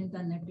ഡിവിഡൻഡ്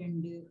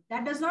തന്നിട്ടുണ്ട്.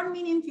 That does not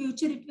mean in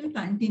future it will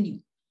continue.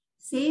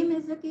 Same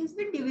is the case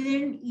with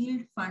dividend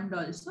yield fund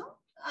also.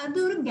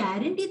 അതൊരു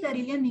ഗ്യാരണ്ടി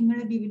തരില്ല, നിങ്ങൾ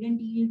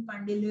ഡിവിഡൻഡ് ഈൽഡ്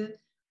ഫണ്ടിൽ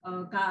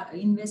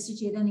ഇൻവെസ്റ്റ്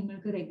ചെയ്താൽ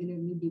നിങ്ങൾക്ക്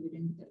റെഗുലർലി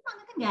ഡിവിഡൻഡ് തരും,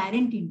 അങ്ങനത്തെ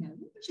ഗ്യാരണ്ടി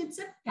ഉണ്ടാവില്ല. പക്ഷെ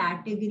it's A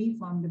category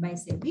formed by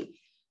SEBI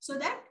so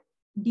that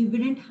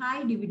dividend, high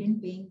dividend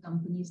paying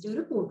കമ്പനീസിന്റെ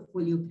ഒരു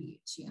പോർട്ട്ഫോളിയോ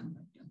ക്രിയേറ്റ് ചെയ്യാൻ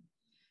പറ്റും.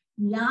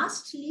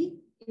 Lastly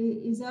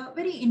is a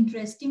very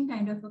interesting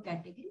kind of a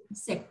category,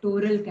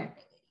 sectoral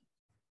category.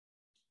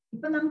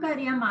 ഇപ്പൊ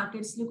നമുക്കറിയാം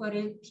മാർക്കറ്റ്സിൽ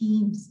കുറെ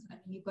തീംസ്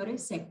അല്ലെങ്കിൽ കുറെ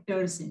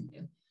സെക്ടേഴ്സ് ഉണ്ട്.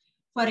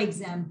 ഫോർ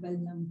എക്സാമ്പിൾ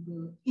നമുക്ക്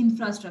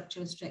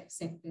ഇൻഫ്രാസ്ട്രക്ചർ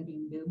സെക്ടർ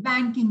ഉണ്ട്,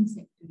 ബാങ്കിങ്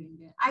സെക്ടർ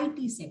ഉണ്ട്, IT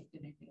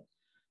സെക്ടർ ഉണ്ട്.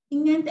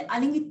 ഇങ്ങനത്തെ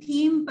അല്ലെങ്കിൽ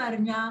തീം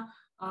പറഞ്ഞ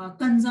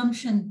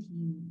കൺസംഷൻ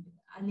തീം ഉണ്ട്,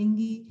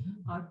 അല്ലെങ്കിൽ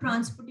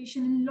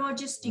ട്രാൻസ്പോർട്ടേഷൻ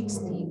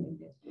ലോജിസ്റ്റിക്സ് തീം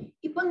ഉണ്ട്.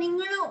 ഇപ്പൊ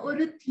നിങ്ങൾ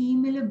ഒരു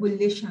തീമിൽ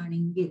ബുള്ളിഷ്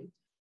ആണെങ്കിൽ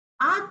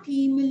ആ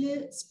തീമിൽ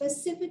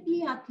സ്പെസിഫിക്കലി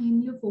ആ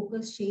തീമിൽ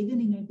ഫോക്കസ് ചെയ്ത്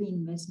നിങ്ങൾക്ക്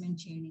ഇൻവെസ്റ്റ്മെന്റ്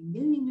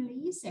ചെയ്യണമെങ്കിൽ നിങ്ങൾ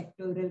ഈ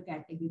സെക്ടോറൽ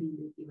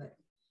കാറ്റഗറിയിലേക്ക്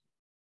വരും.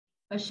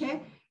 പക്ഷെ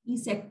ഈ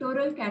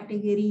സെക്ടോറൽ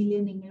കാറ്റഗറിയിൽ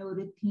നിങ്ങൾ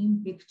ഒരു തീം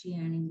പിക്ക്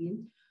ചെയ്യുകയാണെങ്കിൽ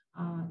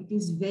it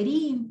is very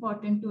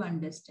important to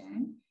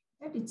understand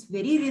that it's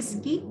very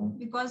risky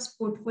because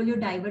portfolio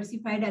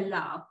diversified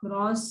alla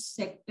across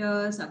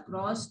sectors,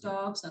 across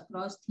stocks,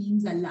 across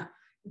themes alla.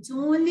 It's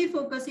only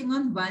focusing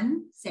on one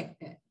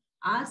sector.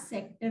 ആ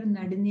സെക്ടർ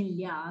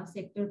നടന്നില്ല, ആ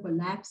സെക്ടർ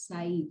കൊലാപ്സ്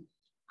ആയി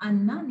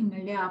എന്നാ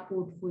നിങ്ങളുടെ ആ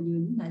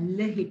പോർട്ട്ഫോളിയോയിൽ നല്ല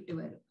hit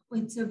വരും. അപ്പോൾ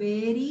it's A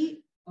very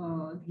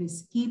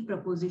risky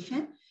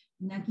proposition.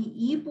 എന്നാക്കി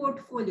ഈ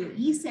പോർട്ട്ഫോളിയോ,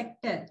 ഈ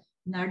സെക്ടർ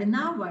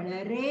നടന്നാൽ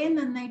വളരെ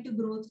നന്നായിട്ട്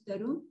ഗ്രോത്ത്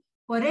തരും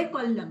കുറെ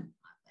കൊല്ലം.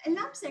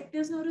 എല്ലാ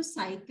സെക്ടേഴ്സിനും ഒരു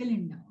സൈക്കിൾ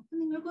ഉണ്ടാവും. അപ്പൊ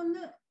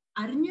നിങ്ങൾക്കൊന്ന്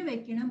അറിഞ്ഞു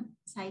വെക്കണം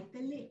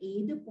സൈക്കിളിൽ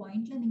ഏത്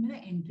പോയിന്റിൽ നിങ്ങൾ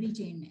എൻട്രി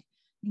ചെയ്യണേ.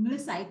 നിങ്ങൾ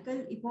സൈക്കിൾ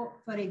ഇപ്പോ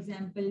ഫോർ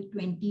എക്സാമ്പിൾ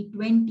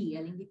 2020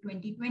 അല്ലെങ്കിൽ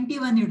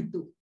 2021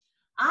 എടുത്തു,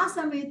 ആ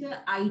സമയത്ത്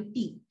IT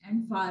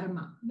and pharma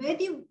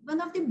very one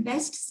of the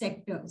best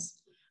sectors.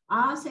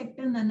 ആ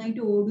സെക്ടർ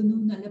നന്നായിട്ട് ഓടുന്നു,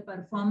 നല്ല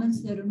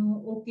പെർഫോമൻസ് തരുന്നു,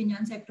 ഓക്കെ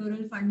ഞാൻ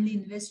സെക്ടോറൽ ഫണ്ടിൽ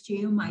ഇൻവെസ്റ്റ്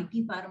ചെയ്യും, IT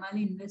ഫാർമയിൽ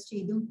ഇൻവെസ്റ്റ്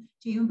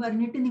ചെയ്യും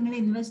പറഞ്ഞിട്ട് നിങ്ങൾ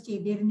ഇൻവെസ്റ്റ്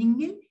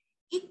ചെയ്തിരുന്നെങ്കിൽ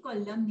ഈ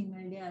കൊല്ലം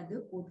നിങ്ങളുടെ അത്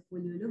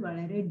പോർട്ട്ഫോളിയോയിൽ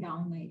വളരെ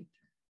ഡൗൺ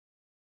ആയിരിക്കും.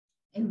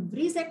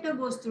 Every sector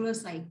goes through A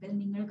cycle.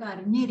 നിങ്ങൾക്ക്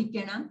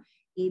അറിഞ്ഞിരിക്കണം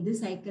ഏത്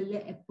സൈക്കിളിൽ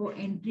എപ്പോ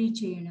എൻട്രി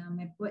ചെയ്യണം,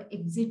 എപ്പോ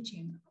എക്സിറ്റ്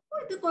ചെയ്യണം.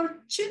 അപ്പോൾ ഇത്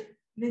കുറച്ച്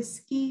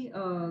റിസ്കി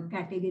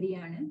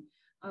കാറ്റഗറിയാണ്.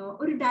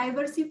 ഒരു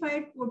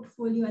ഡൈവേഴ്സിഫൈഡ്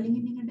പോർട്ട്ഫോളിയോ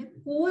അല്ലെങ്കിൽ നിങ്ങളുടെ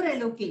കോർ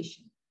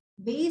അലോക്കേഷൻ,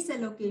 ബേസ്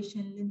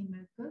അലോക്കേഷനിൽ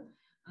നിങ്ങൾക്ക്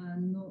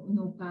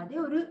നോക്കാതെ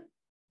ഒരു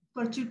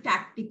കുറച്ച്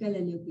ടാക്ടിക്കൽ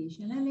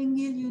അലോക്കേഷൻ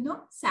അല്ലെങ്കിൽ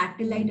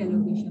സാറ്റലൈറ്റ്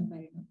അലോക്കേഷൻ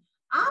പറയുന്നു.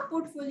 ആ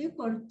പോർട്ട്ഫോളിയോ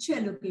കുറച്ച്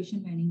അലോക്കേഷൻ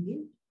വേണമെങ്കിൽ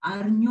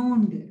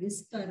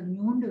റിസ്ക്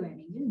അറിഞ്ഞുകൊണ്ട്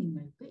വേണമെങ്കിൽ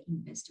നിങ്ങൾക്ക്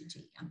ഇൻവെസ്റ്റ്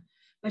ചെയ്യാം.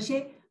 പക്ഷെ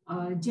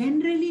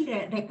ജനറലി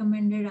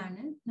റെക്കമെൻഡഡ്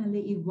ആണ് നല്ല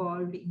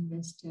ഇവോൾവ്ഡ്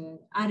ഇൻവെസ്റ്റർ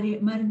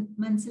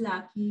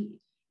മനസ്സിലാക്കി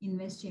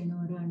ഇൻവെസ്റ്റ്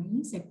ചെയ്യുന്നവരാണ് ഈ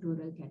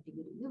സെക്ടോറൽ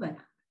കാറ്റഗറിയിൽ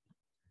വരാൻ.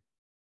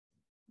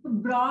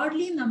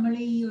 ബ്രോഡ്ലി നമ്മൾ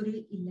ഈ ഒരു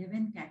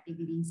 11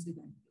 കാറ്റഗറീസ്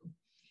കണ്ടു.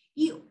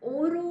 ഈ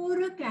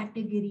ഓരോരോ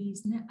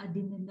കാറ്റഗറീസിന്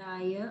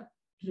അതിൻ്റെതായ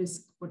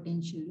റിസ്ക്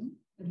പൊട്ടൻഷ്യലും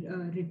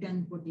റിട്ടേൺ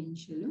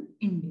പൊട്ടൻഷ്യലും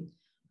ഉണ്ട്.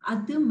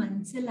 അത്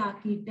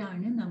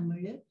മനസ്സിലാക്കിയിട്ടാണ്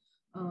നമ്മൾ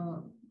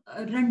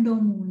 2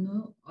 or 3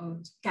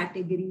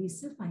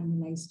 കാറ്റഗറീസ്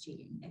ഫൈനലൈസ്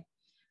ചെയ്യേണ്ടത്.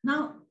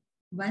 Now,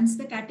 once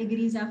the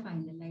categories are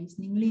finalized,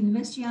 നിങ്ങൾ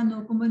ഇൻവെസ്റ്റ് ചെയ്യാൻ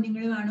നോക്കുമ്പോൾ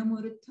നിങ്ങൾ കാണും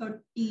ഒരു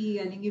 30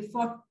 അല്ലെങ്കിൽ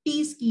 40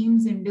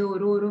 സ്കീംസ് ഉണ്ട്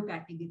ഓരോരോ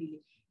കാറ്റഗറിയിൽ.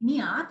 ഇനി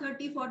ആ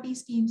 30-40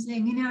 സ്കീംസിൽ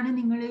എങ്ങനെയാണ്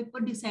നിങ്ങൾ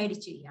ഇപ്പോൾ ഡിസൈഡ്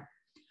ചെയ്യുക?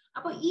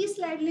 അപ്പൊ ഈ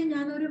സ്ലൈഡിൽ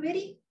ഞാൻ ഒരു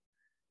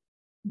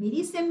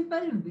very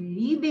simple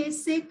very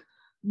basic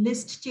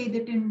list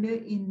ചെയ്തിട്ടുണ്ട്.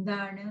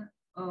 എന്താണ്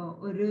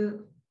ഒരു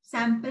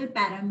സാമ്പിൾ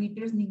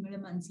പാരാമീറ്റേഴ്സ് നിങ്ങൾ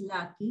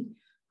മനസ്സിലാക്കി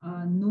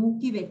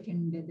നോക്കി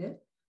വെക്കേണ്ടത്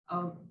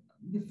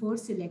before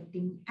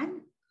selecting and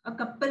a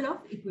couple of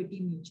equity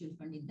mutual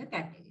fund in the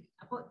category.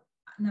 അപ്പോൾ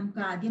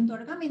നമുക്ക് ആദ്യം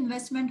തുടങ്ങാം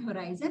ഇൻവെസ്റ്റ്മെന്റ്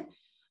ഹൊറൈസൺ.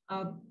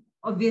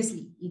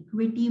 ഒബ്വിയസ്ലി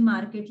ഇക്വിറ്റി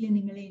മാർക്കറ്റിൽ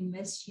നിങ്ങൾ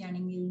ഇൻവെസ്റ്റ്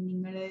ചെയ്യുകയാണെങ്കിൽ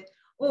നിങ്ങൾ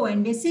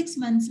എൻ്റെ 6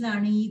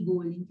 monthsലാണ് ഈ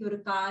ഗോൾ, എനിക്ക് ഒരു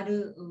കാറ്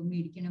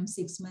മേടിക്കണം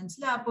 6 months,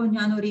 അപ്പോൾ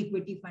ഞാൻ ഒരു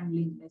ഇക്വിറ്റി ഫണ്ടിൽ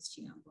ഇൻവെസ്റ്റ്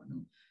ചെയ്യാൻ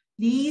പോകുന്നു.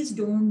 Please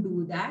don't do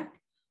that.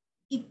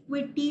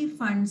 Equity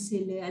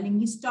ഫണ്ട്സിൽ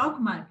അല്ലെങ്കിൽ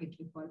സ്റ്റോക്ക്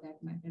മാർക്കറ്റിൽ for that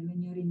matter when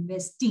you are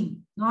investing,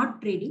 not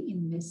trading,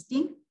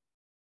 investing,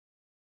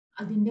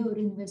 അതിന്റെ ഒരു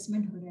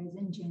investment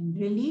horizon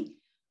generally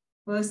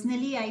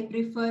personally I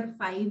prefer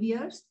 5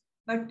 years,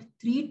 but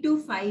 3 to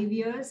 5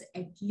 years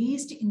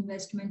at least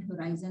investment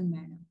horizon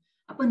വേണം.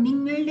 അപ്പൊ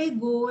നിങ്ങളുടെ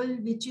goal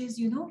which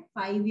is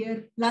 5 year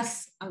plus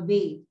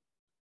away,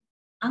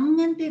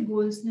 അങ്ങനത്തെ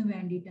ഗോൾസിന്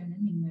വേണ്ടിയിട്ടാണ്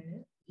നിങ്ങൾ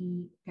ഈ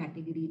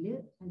കാറ്റഗറിയിൽ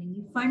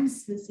അല്ലെങ്കിൽ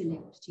ഫണ്ട്സ്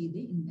സെലക്ട് ചെയ്ത്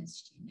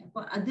ഇൻവെസ്റ്റ് ചെയ്യുന്നത്.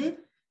 അപ്പൊ അത്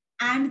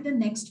and the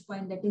next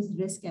point that is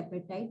risk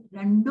apatite,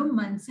 രണ്ടും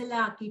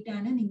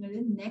മനസ്സിലാക്കിയിട്ടാണ് നിങ്ങൾ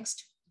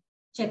നെക്സ്റ്റ്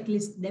ചെക്ക്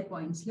ലിസ്റ്റിന്റെ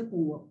പോയിന്റ്സിൽ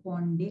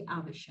പോകേണ്ട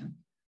ആവശ്യം.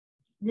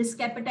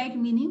 റിസ്ക് അപ്പറ്റൈറ്റ്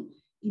മീനിങ്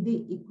ഇത്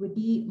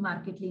ഇക്വിറ്റി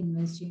മാർക്കറ്റിൽ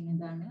ഇൻവെസ്റ്റ്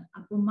ചെയ്യുന്നതാണ്.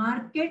 അപ്പൊ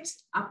മാർക്കറ്റ്സ്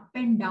അപ്പ്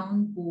ആൻഡ് ഡൗൺ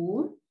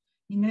പോവും.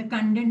 നിങ്ങൾ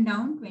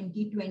കണ്ടുണ്ടാവും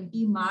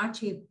 2020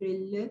 മാർച്ച്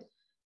ഏപ്രിലില്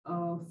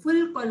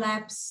ഫുൾ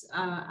കൊളാപ്സ്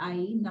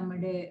ആയി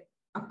നമ്മുടെ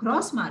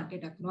across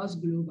market, across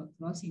globe,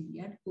 across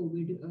India.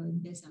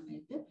 കോവിഡിന്റെ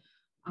സമയത്ത്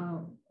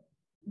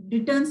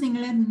റിട്ടേൺസ്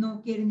നിങ്ങൾ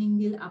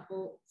നോക്കിയിരുന്നെങ്കിൽ അപ്പോ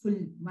full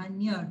 1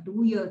 year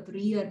 2 year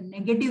 3 year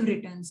negative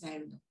returns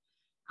ആയിരുന്നു.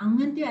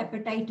 അങ്ങനത്തെ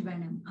അപ്പറ്റൈറ്റ്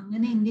വേണം.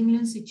 അങ്ങനെ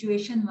എന്തെങ്കിലും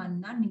സിറ്റുവേഷൻ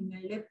വന്നാൽ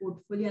നിങ്ങളുടെ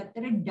പോർട്ട്ഫോളിയോ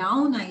അത്ര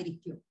ഡൗൺ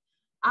ആയിരിക്കും.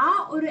 ആ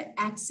ഒരു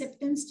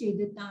ആക്സെപ്റ്റൻസ്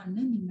ചെയ്തിട്ടാണ്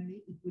നിങ്ങൾ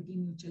ഇക്വിറ്റി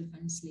മ്യൂച്വൽ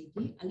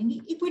ഫണ്ട്സിലേക്ക് അല്ലെങ്കിൽ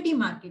ഇക്വിറ്റി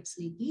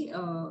മാർക്കറ്റ്സിലേക്ക്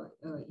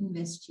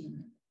ഇൻവെസ്റ്റ്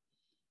ചെയ്യുന്നത്.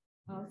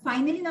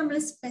 ഫൈനലി നമ്മൾ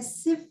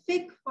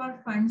സ്പെസിഫിക് ഫോർ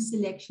ഫണ്ട്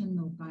സെലക്ഷൻ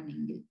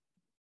നോക്കുകയാണെങ്കിൽ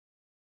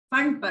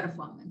ഫണ്ട്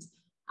പെർഫോമൻസ്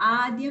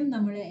ആദ്യം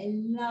നമ്മൾ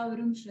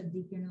എല്ലാവരും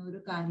ശ്രദ്ധിക്കുന്ന ഒരു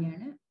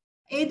കാര്യമാണ്,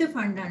 ഏത്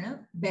ഫണ്ടാണ്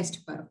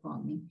ബെസ്റ്റ്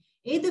പെർഫോമിങ്,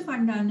 ഏത്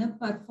ഫണ്ടാണ്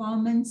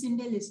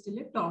പെർഫോമൻസിന്റെ ലിസ്റ്റിൽ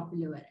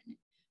ടോപ്പിൽ വരുന്നത്.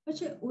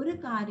 പക്ഷെ ഒരു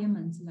കാര്യം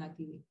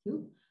മനസ്സിലാക്കി വെക്കൂ,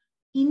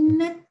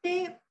 ഇന്നത്തെ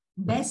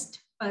ബെസ്റ്റ്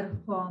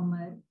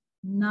പെർഫോമർ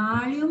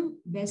നാളെയും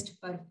ബെസ്റ്റ്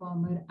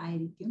പെർഫോമർ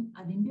ആയിരിക്കും,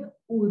 അതിന്റെ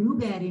ഒരു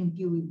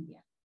ഗ്യാരണ്ടിയും ഇല്ല.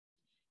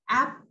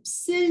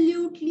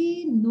 Absolutely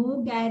no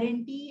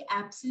guarantee,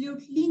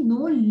 absolutely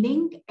no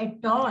link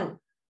at all.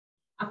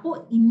 അപ്പോ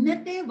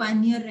ഇന്നത്തെ 1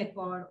 year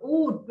റെക്കോർഡ്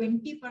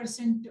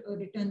 20%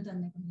 റിട്ടേൺ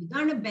തന്നിട്ടുണ്ട്,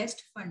 ഇതാണ്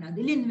ബെസ്റ്റ് ഫണ്ട്,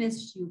 അതിൽ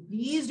ഇൻവെസ്റ്റ് ചെയ്യൂ.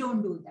 Please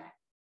don't do that.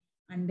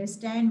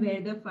 Understand where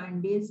the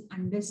fund is,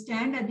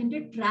 understand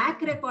അതിന്റെ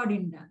track record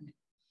ഉണ്ടാണ്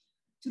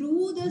through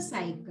the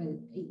cycle.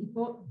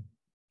 ഇപ്പോ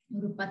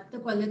ഒരു 10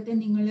 കൊല്ലത്തെ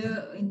നിങ്ങൾ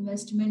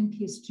ഇൻവെസ്റ്റ്മെന്റ്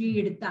ഹിസ്റ്ററി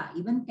എടുത്താൽ,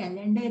 ഈവൻ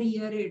കലണ്ടർ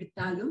ഇയർ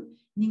എടുത്താലും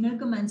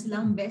നിങ്ങൾക്ക്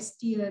മനസ്സിലാവും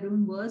ബെസ്റ്റ് ഇയറും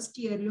വേഴ്സ്റ്റ്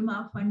ഇയറിലും ആ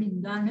ഫണ്ട്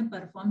എന്താണ്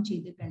പെർഫോം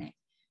ചെയ്തിരിക്കണേ,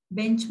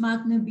 ബെഞ്ച്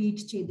മാർക്കിന്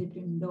ബീറ്റ്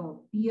ചെയ്തിട്ടുണ്ടോ,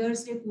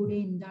 പിയേഴ്സിന്റെ കൂടെ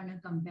എന്താണ്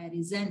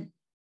കമ്പാരിസൺ,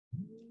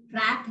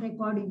 ട്രാക്ക്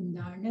റെക്കോർഡ്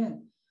എന്താണ്.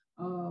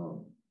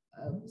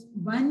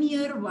 1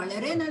 year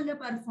വളരെ നല്ല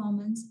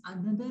പെർഫോമൻസ്,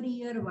 അനദർ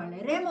ഇയർ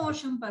വളരെ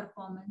മോശം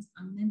പെർഫോമൻസ്,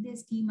 അങ്ങനത്തെ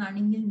സ്കീം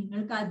ആണെങ്കിൽ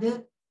നിങ്ങൾക്ക് അത്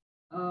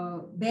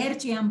ബെയർ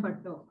ചെയ്യാൻ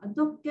പറ്റോ,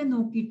 അതൊക്കെ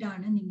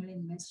നോക്കിയിട്ടാണ് നിങ്ങൾ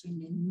ഇൻവെസ്റ്റ്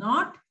ചെയ്യേണ്ടത്.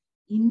 നോട്ട്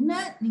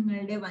ഇന്ന്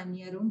നിങ്ങളുടെ 1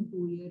 year 2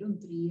 year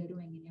 3 year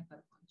എങ്ങനെയാ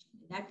പെർഫോം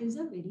ചെയ്യുന്നത്. That is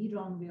A very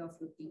wrong way of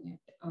looking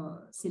at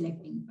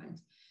selecting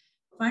funds.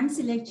 Fund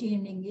select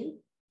ചെയ്യണമെങ്കിൽ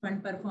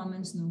ഫണ്ട്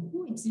പെർഫോമൻസ് നോക്കൂ,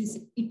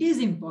 ഇറ്റ്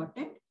ഈസ്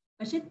ഇമ്പോർട്ടൻറ്റ്.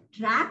 പക്ഷെ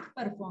ട്രാക്ക്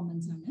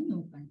പെർഫോമൻസ് ആണ്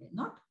നോക്കേണ്ടത്,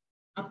 not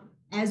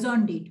as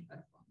on date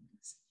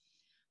performance.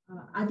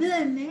 അത്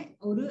തന്നെ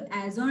ഒരു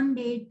ആസ് ഓൺ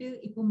ഡേറ്റ്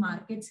ഇപ്പൊ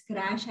മാർക്കറ്റ്സ്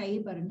ക്രാഷ് ആയി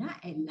പറഞ്ഞാൽ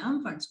എല്ലാം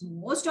funds,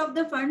 most of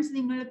the funds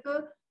നിങ്ങൾക്ക്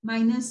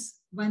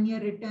 -1 year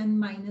റിട്ടേൺ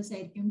മൈനസ്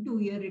ആയിരിക്കും, 2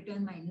 year റിട്ടേൺ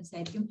മൈനസ്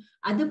ആയിരിക്കും.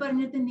 അത്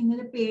പറഞ്ഞിട്ട് നിങ്ങൾ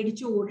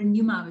പേടിച്ച്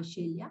ഓടേണ്ടിയും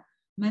ആവശ്യമില്ല.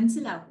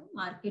 മനസ്സിലാക്കും,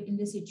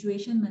 മാർക്കറ്റിന്റെ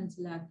സിറ്റുവേഷൻ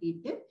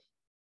മനസ്സിലാക്കിയിട്ട്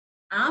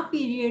ആ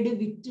പീരിയഡ്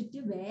വിട്ടിട്ട്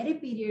വേറെ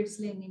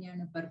പീരിയഡ്സിൽ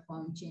എങ്ങനെയാണ്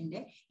പെർഫോം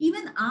ചെയ്യേണ്ടത്,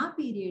 ഈവൻ ആ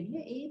പീരിയഡിൽ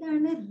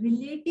ഏതാണ്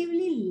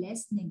റിലേറ്റീവ്ലി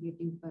ലെസ്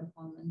നെഗറ്റീവ്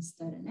പെർഫോമൻസ്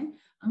തരണേ,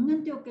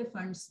 അങ്ങനത്തെ ഒക്കെ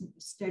ഫണ്ട്സ്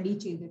സ്റ്റഡി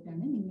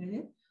ചെയ്തിട്ടാണ് നിങ്ങൾ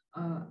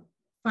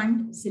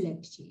ഫണ്ട്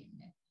സിലക്ട്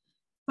ചെയ്യേണ്ടത്.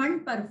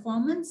 ഫണ്ട്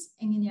പെർഫോമൻസ്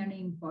എങ്ങനെയാണ്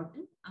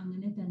ഇമ്പോർട്ടൻറ്റ്,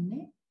 അങ്ങനെ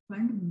തന്നെ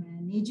ഫണ്ട്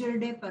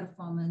മാനേജറുടെ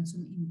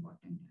പെർഫോമൻസും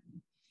ഇമ്പോർട്ടൻ്റ് ആണ്.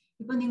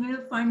 ഇപ്പൊ നിങ്ങൾ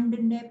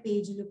ഫണ്ടിന്റെ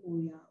പേജിൽ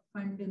പോയാൽ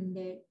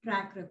ഫണ്ടിന്റെ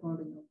ട്രാക്ക്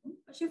റെക്കോർഡ് നോക്കും,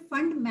 പക്ഷെ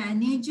ഫണ്ട്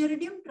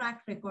മാനേജറുടെയും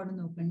ട്രാക്ക് റെക്കോർഡ്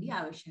നോക്കേണ്ട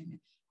ആവശ്യമാണ്.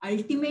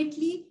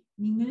 അൾട്ടിമേറ്റ്ലി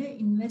നിങ്ങൾ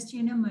ഇൻവെസ്റ്റ്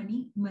ചെയ്യുന്ന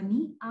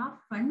മണി ആ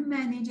ഫണ്ട്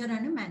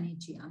മാനേജറാണ്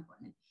മാനേജ് ചെയ്യാൻ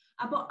പോകുന്നത്.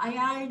 അപ്പോൾ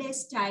അയാളുടെ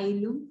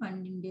സ്റ്റൈലും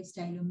ഫണ്ടിന്റെ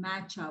സ്റ്റൈലും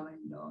മാച്ച്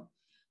ആവണ്ടോ?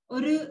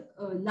 ഒരു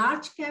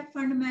ലാർജ് ക്യാപ്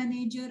ഫണ്ട്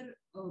മാനേജർ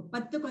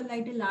 10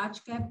 കൊല്ലമായിട്ട്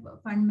ലാർജ് ക്യാപ്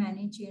ഫണ്ട്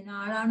മാനേജ് ചെയ്യുന്ന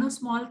ആളാണോ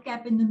സ്മോൾ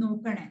ക്യാപ്പ് എന്ന്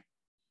നോക്കണേ?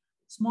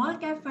 Small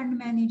cap fund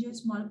manager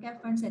small cap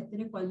funds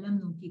എത്ര കൊല്ലം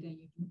നോക്കി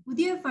കഴിഞ്ഞിട്ടുണ്ട്?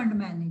 പുതിയ ഫണ്ട്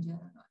മാനേജർ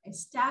ആണോ?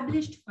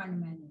 എസ്റ്റാബ്ലിഷ്ഡ് ഫണ്ട്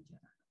മാനേജർ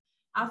ആണോ?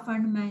 ആ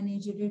ഫണ്ട്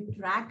മാനേജറുടെ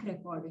ട്രാക്ക്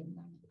റെക്കോർഡ്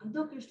എന്താണ്?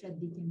 അതൊക്കെ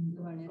ശ്രദ്ധിക്കുന്നത്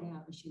വളരെ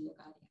ആവശ്യമുള്ള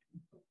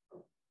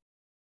കാര്യമാണ്.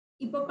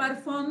 ഇപ്പൊ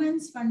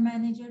performance, fund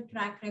manager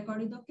track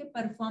record, ഇതൊക്കെ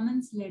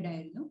പെർഫോമൻസ് ലെഡ്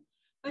ആയിരുന്നു.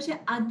 പക്ഷെ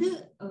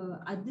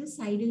അത്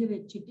സൈഡിൽ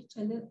വെച്ചിട്ട്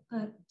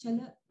ചില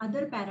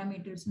അതർ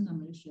പാരാമീറ്റേഴ്സും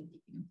നമ്മൾ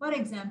ശ്രദ്ധിക്കണം. For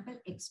example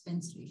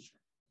expense ratio.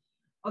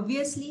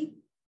 Obviously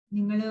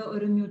നിങ്ങൾ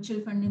ഒരു മ്യൂച്വൽ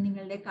ഫണ്ടിന്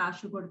നിങ്ങളുടെ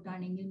കാശ്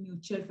കൊടുക്കുകയാണെങ്കിൽ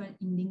മ്യൂച്വൽ ഫണ്ട്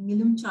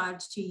എന്തെങ്കിലും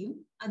ചാർജ് ചെയ്യും.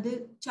 അത്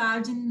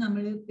ചാർജിന്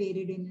നമ്മൾ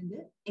പേരിടുന്നത്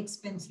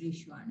എക്സ്പെൻസ്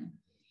റേഷ്യോ ആണ്.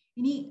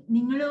 ഇനി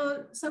നിങ്ങൾ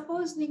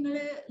സപ്പോസ് നിങ്ങൾ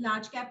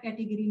ലാർജ് ക്യാപ്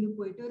കാറ്റഗറിയിൽ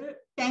പോയിട്ട് ഒരു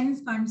 10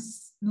 ഫണ്ട്സ്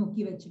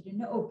നോക്കി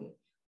വെച്ചിട്ടുണ്ട്. Okay,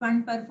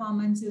 fund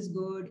performance is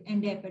good,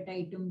 എൻ്റെ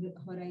എപ്പറ്റൈറ്റും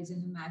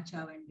ഹൊറൈസണും മാച്ച്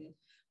ആവുന്നുണ്ട്,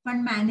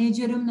 ഫണ്ട്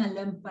മാനേജറും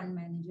നല്ല ഫണ്ട്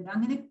മാനേജർ,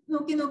 അങ്ങനെ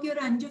നോക്കി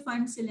ഒരു 5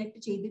 ഫണ്ട്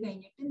സെലക്ട് ചെയ്ത്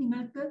കഴിഞ്ഞിട്ട്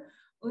നിങ്ങൾക്ക്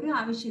ഒരു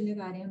ആവശ്യമുള്ള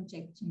കാര്യം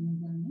ചെക്ക്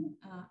ചെയ്യുന്നതാണ്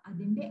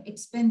അതിന്റെ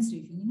എക്സ്പെൻസ്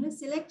റേഷ്യോ. നിങ്ങൾ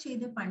സെലക്ട്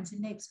ചെയ്ത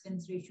ഫണ്ട്സിന്റെ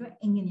എക്സ്പെൻസ് റേഷ്യോ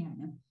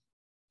എങ്ങനെയാണ്?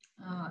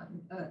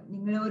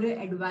 നിങ്ങൾ ഒരു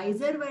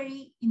അഡ്വൈസർ വഴി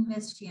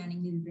ഇൻവെസ്റ്റ്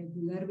ചെയ്യുകയാണെങ്കിൽ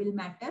റെഗുലർ വിൽ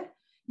മാറ്റർ,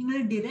 നിങ്ങൾ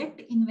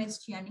ഡയറക്റ്റ്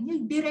ഇൻവെസ്റ്റ് ചെയ്യുകയാണെങ്കിൽ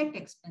direct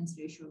expense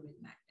ratio will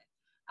matter.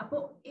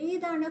 അപ്പോൾ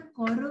ഏതാണ്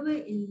കുറവ്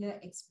ഇല്ല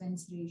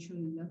എക്സ്പെൻസ് റേഷ്യോ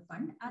ഉള്ള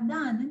ഫണ്ട്,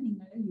 അതാണ്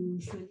നിങ്ങൾ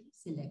യൂഷ്വലി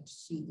സെലക്ട്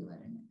ചെയ്ത്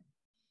വരുന്നത്.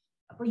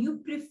 അപ്പോൾ you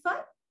prefer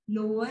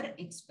lower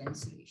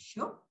expense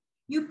ratio,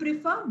 you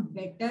prefer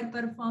better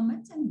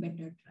performance and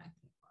better track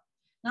record.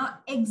 Now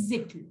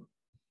exit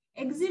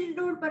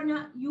load പറഞ്ഞ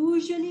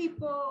യൂഷ്വലി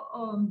ഇപ്പോ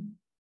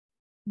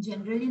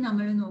ജനറലി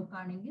നമ്മൾ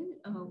നോക്കുകയാണെങ്കിൽ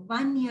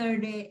 1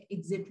 ഇയറുടെ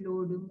exit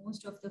load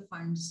most of the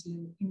ഫണ്ട്സിൽ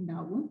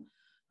ഉണ്ടാവും.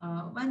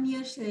 1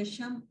 ഇയർ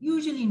ശേഷം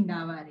യൂഷ്വലി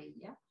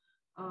ഉണ്ടാവാറില്ല.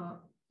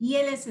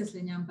 ELSS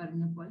ഞാൻ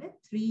പറഞ്ഞ പോലെ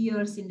 3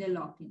 ഇയേഴ്സിന്റെ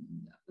ലോക്ക് ഇൻ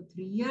ഉണ്ട്. അപ്പൊ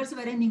 3 ഇയേഴ്സ്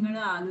വരെ നിങ്ങൾ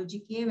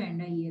ആലോചിക്കേ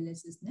വേണ്ട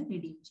ELSS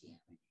റിഡീം ചെയ്യാൻ.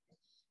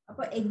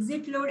 അപ്പൊ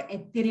എക്സിറ്റ് ലോഡ്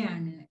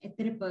എത്രയാണ്,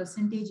 എത്ര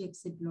പെർസെന്റേജ്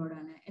എക്സിറ്റ്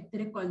ലോഡാണ്,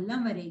 എത്ര കൊല്ലം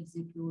വരെ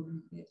എക്സിറ്റ് ലോഡ്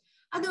ഉണ്ട്,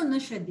 അതൊന്ന്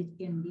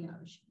ശ്രദ്ധിക്കേണ്ട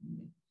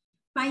ആവശ്യമുണ്ട്.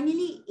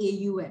 Finally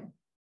AUM.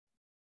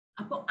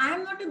 അപ്പൊ I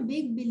am not A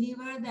big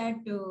believer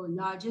that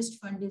largest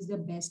fund is the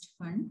best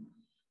fund.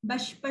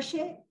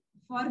 പക്ഷേ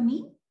ഫോർ മീ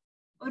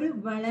ഒരു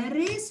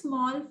വളരെ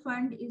small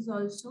fund is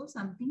also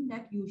something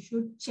that you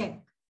should check.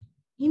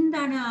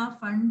 എന്താണ് ആ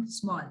fund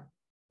small?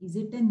 Is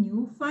it A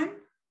new fund?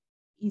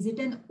 Is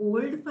it N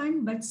old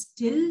fund but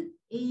still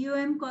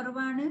AUM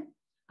കുറവാണ്?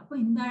 അപ്പൊ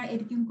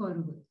എന്തായിരിക്കും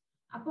കുറവ്?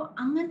 അപ്പോൾ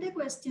അങ്ങനത്തെ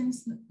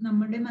ക്വസ്റ്റ്യൻസ്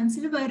നമ്മുടെ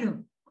മനസ്സിൽ വരും.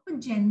 അപ്പൊ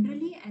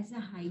generally as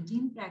A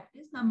hygiene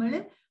practice നമ്മൾ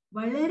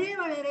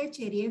വളരെ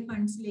ചെറിയ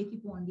ഫണ്ട്സിലേക്ക്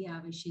പോകേണ്ട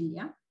ആവശ്യമില്ല.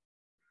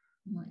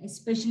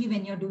 Especially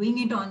when you are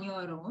doing it on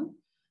your own.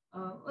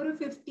 ഒരു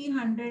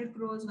 50-100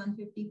 crores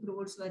 150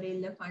 crores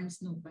വരെയുള്ള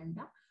ഫണ്ട്സ് നോക്കണ്ട.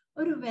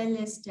 ഒരു വെൽ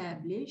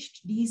എസ്റ്റാബ്ലിഷ്ഡ്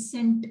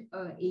ഡീസെന്റ്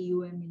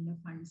AUM ഉള്ള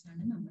ഫണ്ട്സ്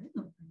ആണ് നമ്മൾ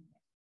നോക്കേണ്ടത്.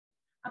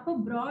 അപ്പൊ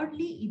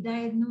ബ്രോഡ്ലി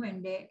ഇതായിരുന്നു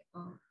എൻ്റെ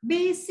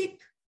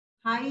ബേസിക്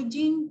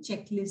ഹൈജീൻ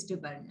ചെക്ക് ലിസ്റ്റ്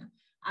പറഞ്ഞ.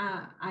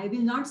 I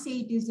will not say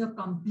it is a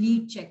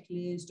complete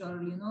checklist or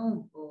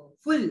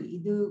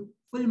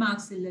full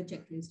marks ഉള്ള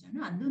ചെക്ക് ലിസ്റ്റ് ആണ്,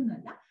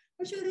 അതൊന്നുമല്ല.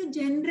 പക്ഷെ ഒരു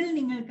ജനറൽ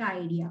നിങ്ങൾക്ക്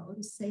ഐഡിയ,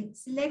 ഒരു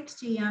സെലക്ട്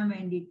ചെയ്യാൻ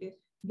വേണ്ടിയിട്ട്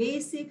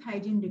ബേസിക്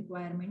ഹൈജീൻ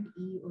റിക്വയർമെന്റ്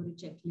ഈ ഒരു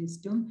ചെക്ക്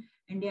ലിസ്റ്റും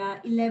എൻ്റെ ആ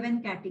 11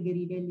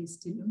 കാറ്റഗറിയുടെ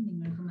ലിസ്റ്റിലും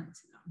നിങ്ങൾക്ക്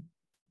മനസ്സിലാവും.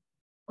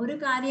 ഒരു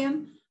കാര്യം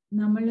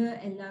നമ്മൾ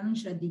എല്ലാവരും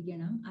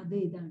ശ്രദ്ധിക്കണം, അത്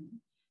ഇതാണ്,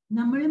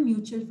 നമ്മൾ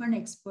മ്യൂച്വൽ ഫണ്ട്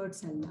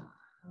എക്സ്പേർട്സ് അല്ല.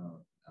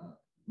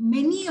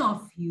 മെനി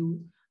ഓഫ് യു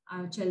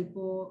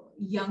ചിലപ്പോ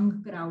യങ്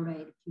ക്രൗഡ്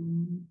ആയിരിക്കും,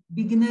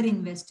 ബിഗിനർ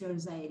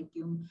ഇൻവെസ്റ്റേഴ്സ്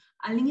ആയിരിക്കും,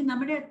 അല്ലെങ്കിൽ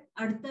നമ്മുടെ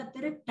അടുത്ത്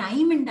അത്ര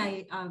ടൈം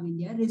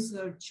ആവില്ല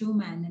റിസർച്ചും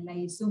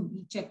അനലൈസും ഈ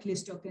ചെക്ക്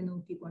ലിസ്റ്റ് ഒക്കെ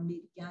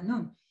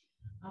നോക്കിക്കൊണ്ടിരിക്കാനും.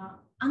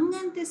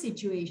 അങ്ങനത്തെ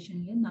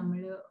സിറ്റുവേഷനിൽ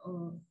നമ്മൾ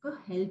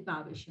ഹെൽപ്പ്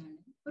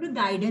ആവശ്യമാണ്, ഒരു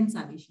ഗൈഡൻസ്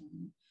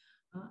ആവശ്യമാണ്,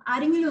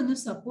 ആരെങ്കിലും ഒന്ന്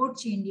സപ്പോർട്ട്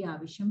ചെയ്യേണ്ട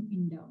ആവശ്യം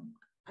ഉണ്ടാവും.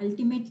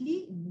 അൾട്ടിമേറ്റ്ലി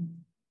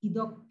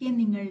ഇതൊക്കെ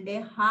നിങ്ങളുടെ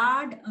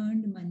ഹാർഡ്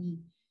ഏൺഡ് മണി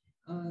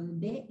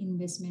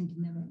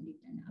ഇൻവെസ്റ്റ്മെന്റിന്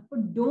വേണ്ടിയിട്ടാണ്. അപ്പോൾ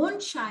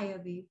don't shy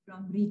away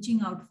from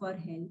reaching out for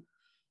help.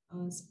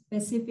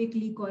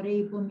 Specifically കുറെ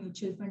ഇപ്പോൾ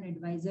മ്യൂച്വൽ ഫണ്ട്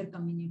അഡ്വൈസർ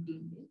കമ്മ്യൂണിറ്റി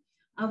ഉണ്ട്,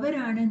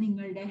 അവരാണ്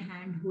നിങ്ങളുടെ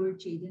ഹാൻഡ് ഹോൾഡ്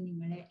ചെയ്ത്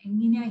നിങ്ങളെ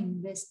എങ്ങനെയാ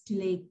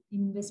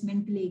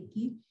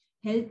ഇൻവെസ്റ്റ്മെന്റിലേക്ക്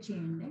ഹെൽപ്പ്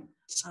ചെയ്യേണ്ടത്.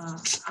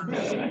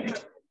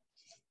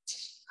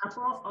 I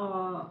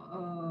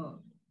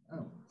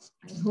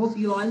hope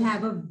you all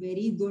have a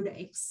very good,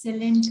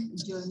 excellent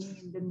journey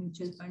in the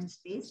mutual fund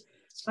space.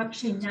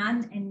 പക്ഷെ ഞാൻ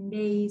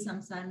എൻ്റെ ഈ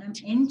സംസാരം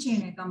എൻഡ്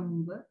ചെയ്യണേക്കാൾ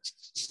മുമ്പ്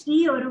ഈ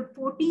ഒരു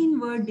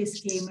 14-word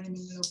disclaimer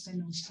നിങ്ങളൊക്കെ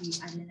നോക്കി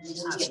അതിനുള്ള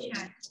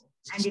ആവശ്യമാണ്.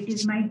 And it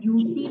is my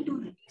duty to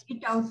read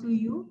it out to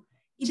you.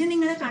 ഇത്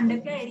നിങ്ങൾ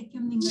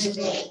കണ്ടൊക്കെയായിരിക്കും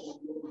നിങ്ങളുടെ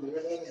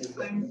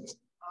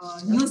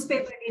ന്യൂസ്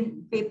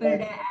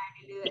പേപ്പറുടെ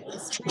ആഡില്,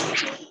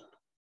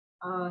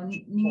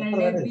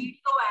 നിങ്ങളുടെ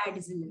video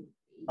ആഡ്സിൽ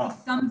it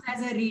comes as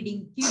a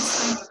reading. Kids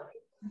find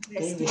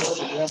it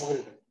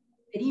interesting.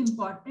 Very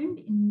important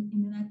in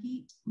the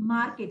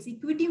markets,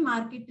 equity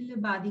market il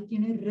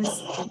badikina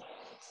risk.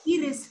 Ee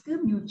risk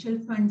mutual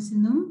funds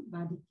num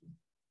badikina.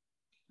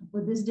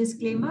 For this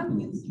disclaimer,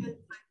 mutual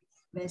fund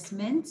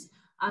investments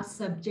are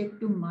subject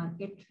to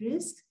market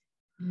risk.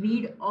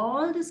 Read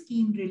all the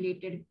scheme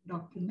related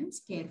documents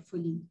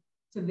carefully.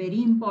 It's a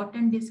very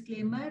important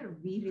disclaimer.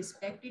 We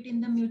respect it in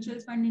the mutual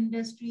fund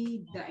industry.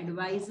 The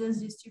advisors,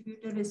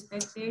 distributor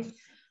respect it.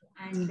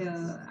 And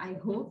I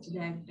hope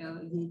that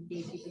you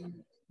take it in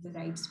the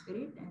right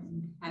spirit and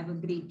have a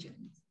great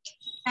journey.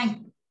 Thank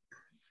you.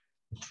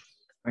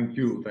 Thank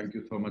you. Thank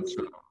you so much,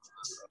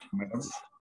 madam.